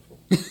you uncomfortable.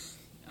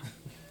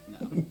 No,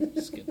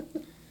 it's good.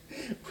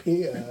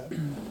 We,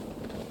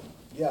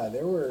 yeah,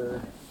 there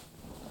were,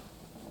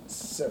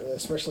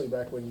 especially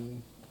back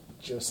when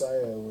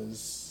Josiah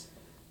was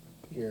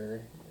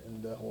here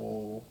and the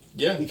whole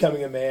Yeah,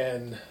 becoming a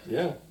man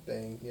yeah.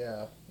 thing.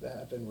 Yeah, that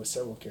happened with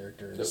several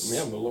characters.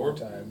 Yeah, Malor.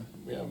 Time.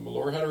 Yeah,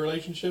 Malor had a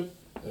relationship,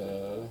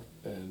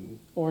 and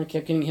Or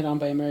kept getting hit on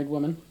by a married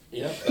woman.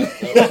 yeah,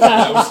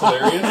 that was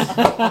hilarious.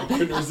 I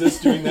couldn't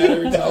resist doing that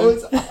every time. That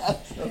was awesome.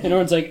 And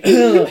Oren's like,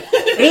 It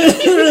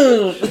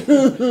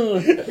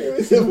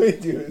was so many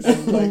dudes. It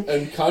was like,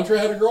 And Contra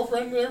had a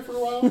girlfriend there for a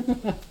while,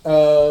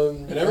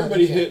 and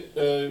everybody hit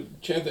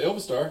Chant the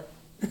Ilvastar.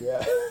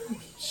 Yeah.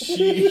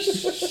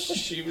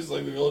 She was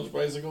like the village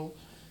bicycle,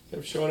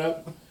 kept showing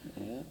up,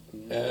 yeah,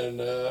 and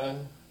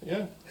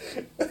yeah,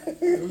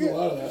 there was a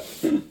lot of that.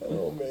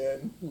 Oh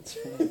man, that's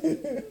funny.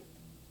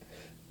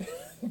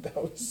 that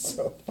was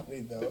so funny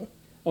though.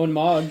 Oh, and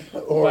Mog.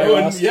 Or- By Oh,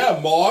 and, Ross. yeah,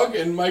 Mog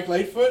and Mike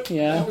Lightfoot.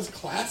 Yeah. That was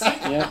classic.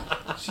 Yeah.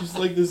 She's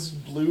like this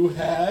blue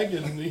hag,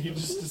 and he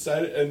just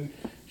decided, and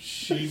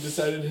she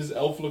decided his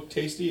elf looked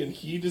tasty, and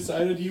he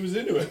decided he was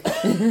into it.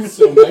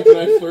 So Mike and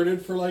I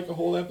flirted for like a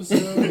whole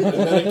episode, and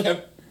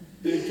then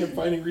they kept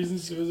finding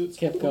reasons to visit.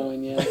 Kept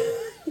going, yeah.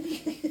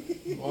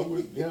 Mog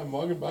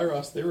and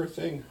Byros, they were a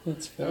thing.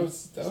 That's That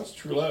funny. was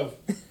true love.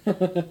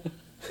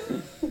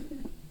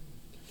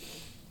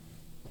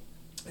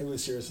 It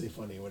was seriously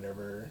funny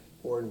whenever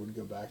Oren would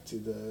go back to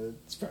the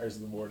Spires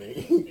of the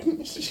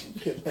Morning.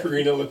 She'd be like,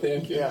 Karina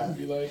Lathankin Yeah. would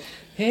be like,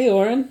 Hey,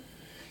 Oren.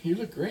 "You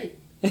look great."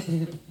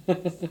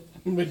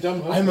 My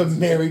dumb I'm a husband's-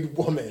 married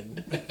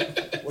woman.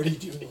 What are you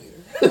doing later?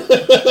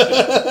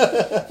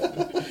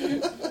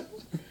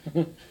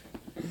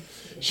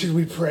 Should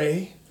we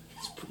pray?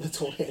 Let's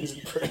hold hands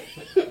and pray.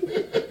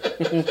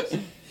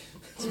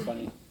 It's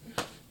funny.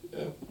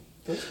 Yeah,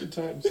 that's good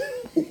times.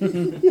 I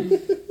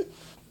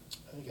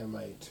think I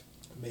might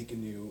make a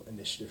new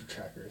initiative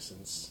tracker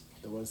since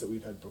the ones that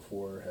we've had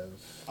before have.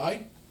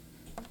 I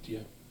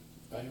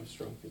have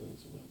strong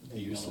feelings about the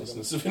You don't like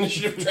uselessness of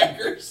initiative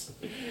trackers.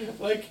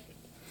 Like,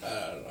 I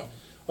don't know.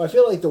 Well, I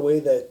feel like the way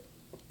that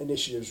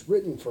initiative's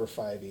written for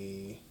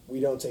 5e, we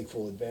don't take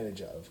full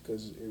advantage of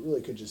because it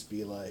really could just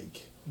be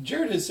like.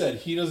 Jared has said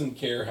he doesn't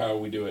care how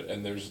we do it,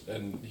 and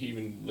he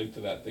even linked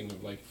to that thing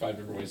of like 5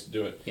 different ways to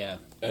do it. Yeah.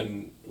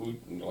 And we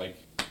like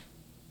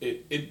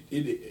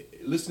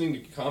it listening to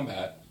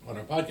combat on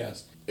our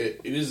podcast.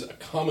 It is a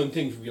common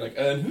thing for me, like,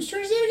 and whose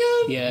turn is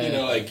it again? Yeah. You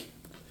know, like.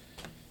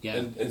 Yeah.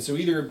 And so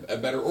either a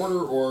better order,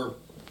 or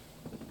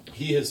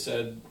he has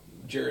said,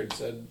 Jared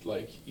said,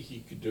 like,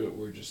 he could do it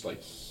where just,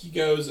 like, he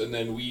goes, and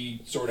then we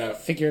sort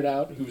out Figure it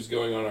out. who's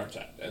going on our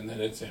side, and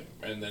then it's him,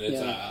 and then it's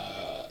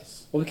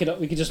us. Well,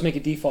 we could just make a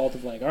default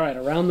of like, all right,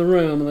 around the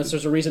room, unless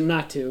there's a reason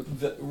not to.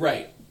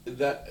 Right.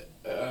 That,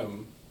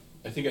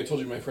 I think I told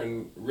you my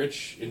friend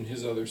Rich in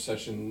his other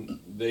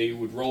session, they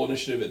would roll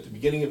initiative at the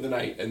beginning of the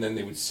night, and then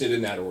they would sit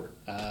in that order.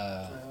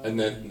 And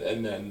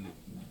then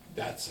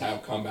that's how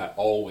combat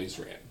always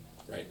ran,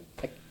 right?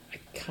 I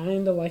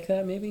kind of like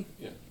that, maybe.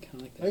 Yeah. Kind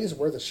of like I think that. it's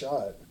worth a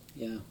shot.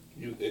 Yeah.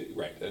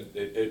 Right.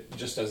 It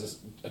just as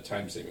a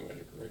time-saving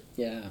measure, right?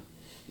 Yeah.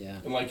 Yeah.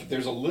 And, like,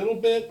 there's a little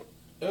bit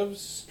of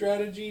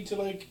strategy to,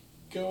 like,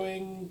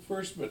 going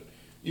first, but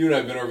you and I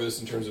have been over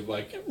this in terms of,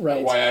 like,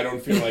 Right. why I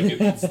don't feel like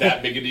it's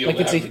that big a deal Like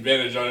to it's have a-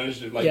 advantage on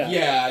initiative. Like,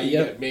 Yeah. you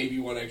Yep. get maybe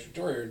one extra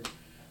turn,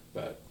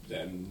 but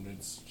then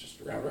it's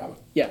just a round robin.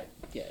 Yeah.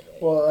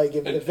 Well, like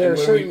if And there are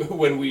when certain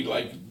when we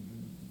like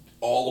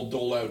all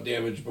dole out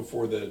damage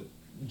before the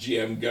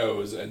GM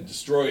goes and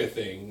destroy a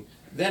thing,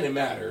 then it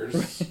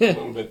matters a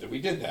little bit that we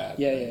did that.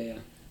 Yeah.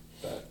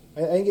 But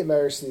I think it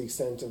matters to the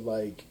extent of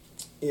like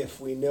if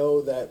we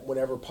know that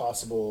whenever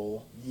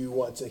possible you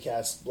want to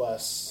cast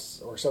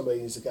Bless or somebody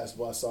needs to cast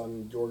Bless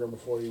on Jorgen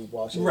before he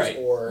watches, right.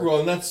 or Well,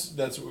 and that's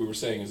what we were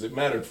saying is it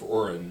mattered for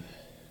Orin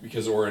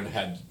because Orin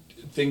had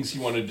things he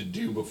wanted to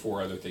do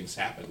before other things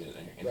happened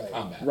in Right.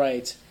 combat.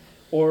 Right.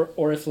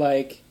 Or if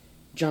like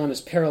John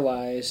is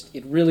paralyzed,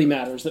 it really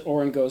matters that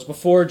Orin goes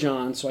before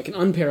John so I can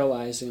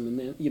unparalyze him, and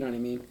then you know what I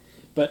mean.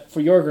 But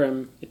for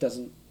Yorgrim, it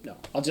doesn't. No,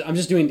 I'm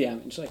just doing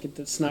damage. Like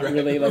it's not Right.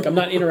 really like I'm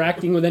not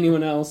interacting with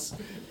anyone else.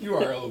 You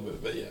are a little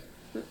bit, but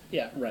yeah.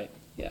 Yeah. Right.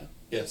 Yeah.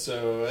 Yeah,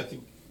 so I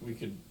think we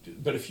could...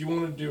 But if you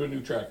want to do a new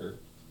tracker,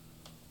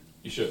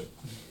 you should.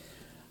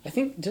 I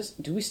think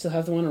do we still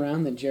have the one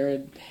around that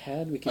Jared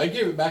had? We could. I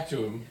gave it back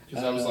to him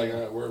because I was like,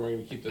 where am I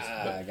going to keep this?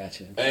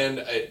 Gotcha. And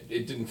I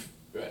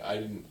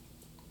didn't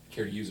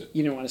care to use it.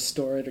 You didn't want to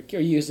store it or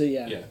use it.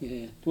 Yeah.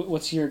 Yeah.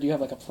 What's your? Do you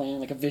have like a plan,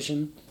 like a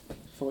vision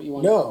for what you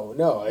want?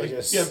 no, I Like,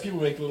 just yeah, people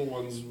make little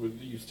ones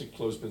with you stick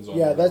clothespins on.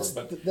 yeah, or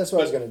whatever, that's what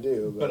I was going to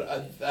do.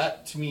 But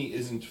that to me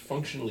isn't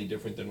functionally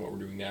different than what we're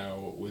doing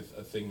now with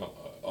a thing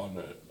on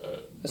a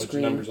bunch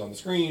screen. of numbers on the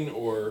screen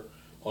or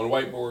on a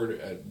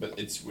whiteboard. But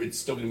it's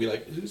still going to be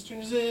like, whose turn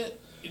is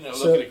it? You know,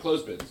 So- looking at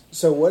clothespins.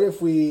 So what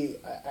if we?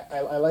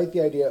 I like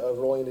the idea of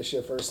rolling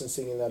initiative first and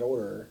seeing in that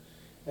order,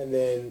 and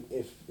then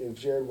if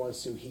Jared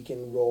wants to, he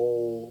can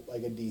roll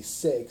like a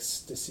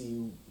d6 to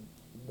see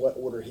what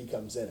order he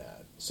comes in at.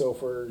 So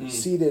if we're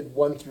seated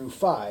 1 through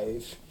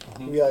 5,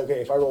 we'd be like, okay,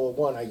 if I roll a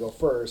 1, I go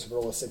first. If I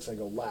roll a 6, I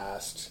go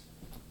last,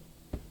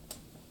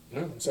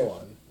 No, and so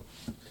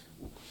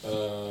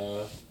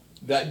on.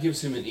 that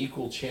gives him an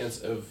equal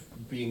chance of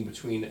being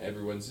between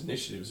everyone's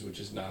initiatives, which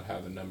is not how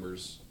the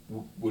numbers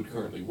would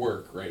currently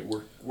work, right?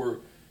 We're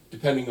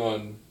depending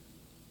on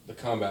the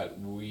combat,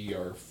 we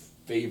are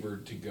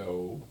favored to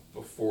go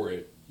before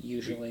it.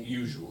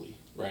 Usually,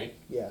 right?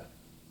 Yeah,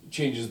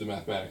 Changes the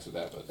mathematics of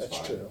that, but it's that's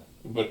fine. true.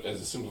 But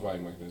as a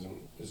simplifying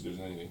mechanism, as good as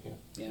anything.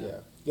 Yeah.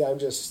 Yeah. I'm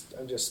just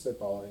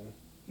spitballing.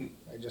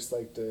 I just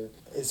like to.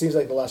 It seems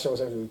like the last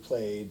time we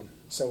played,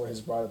 someone has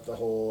brought up the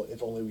whole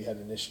 "if only we had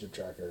an initiative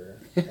tracker."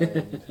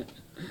 And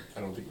I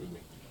don't think it was me.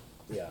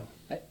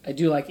 yeah, I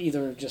do like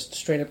either just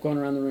straight up going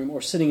around the room or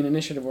sitting in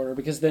initiative order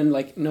because then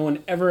like no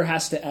one ever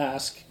has to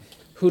ask,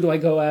 who do I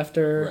go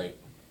after?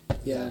 Right.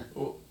 Yeah.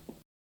 Well,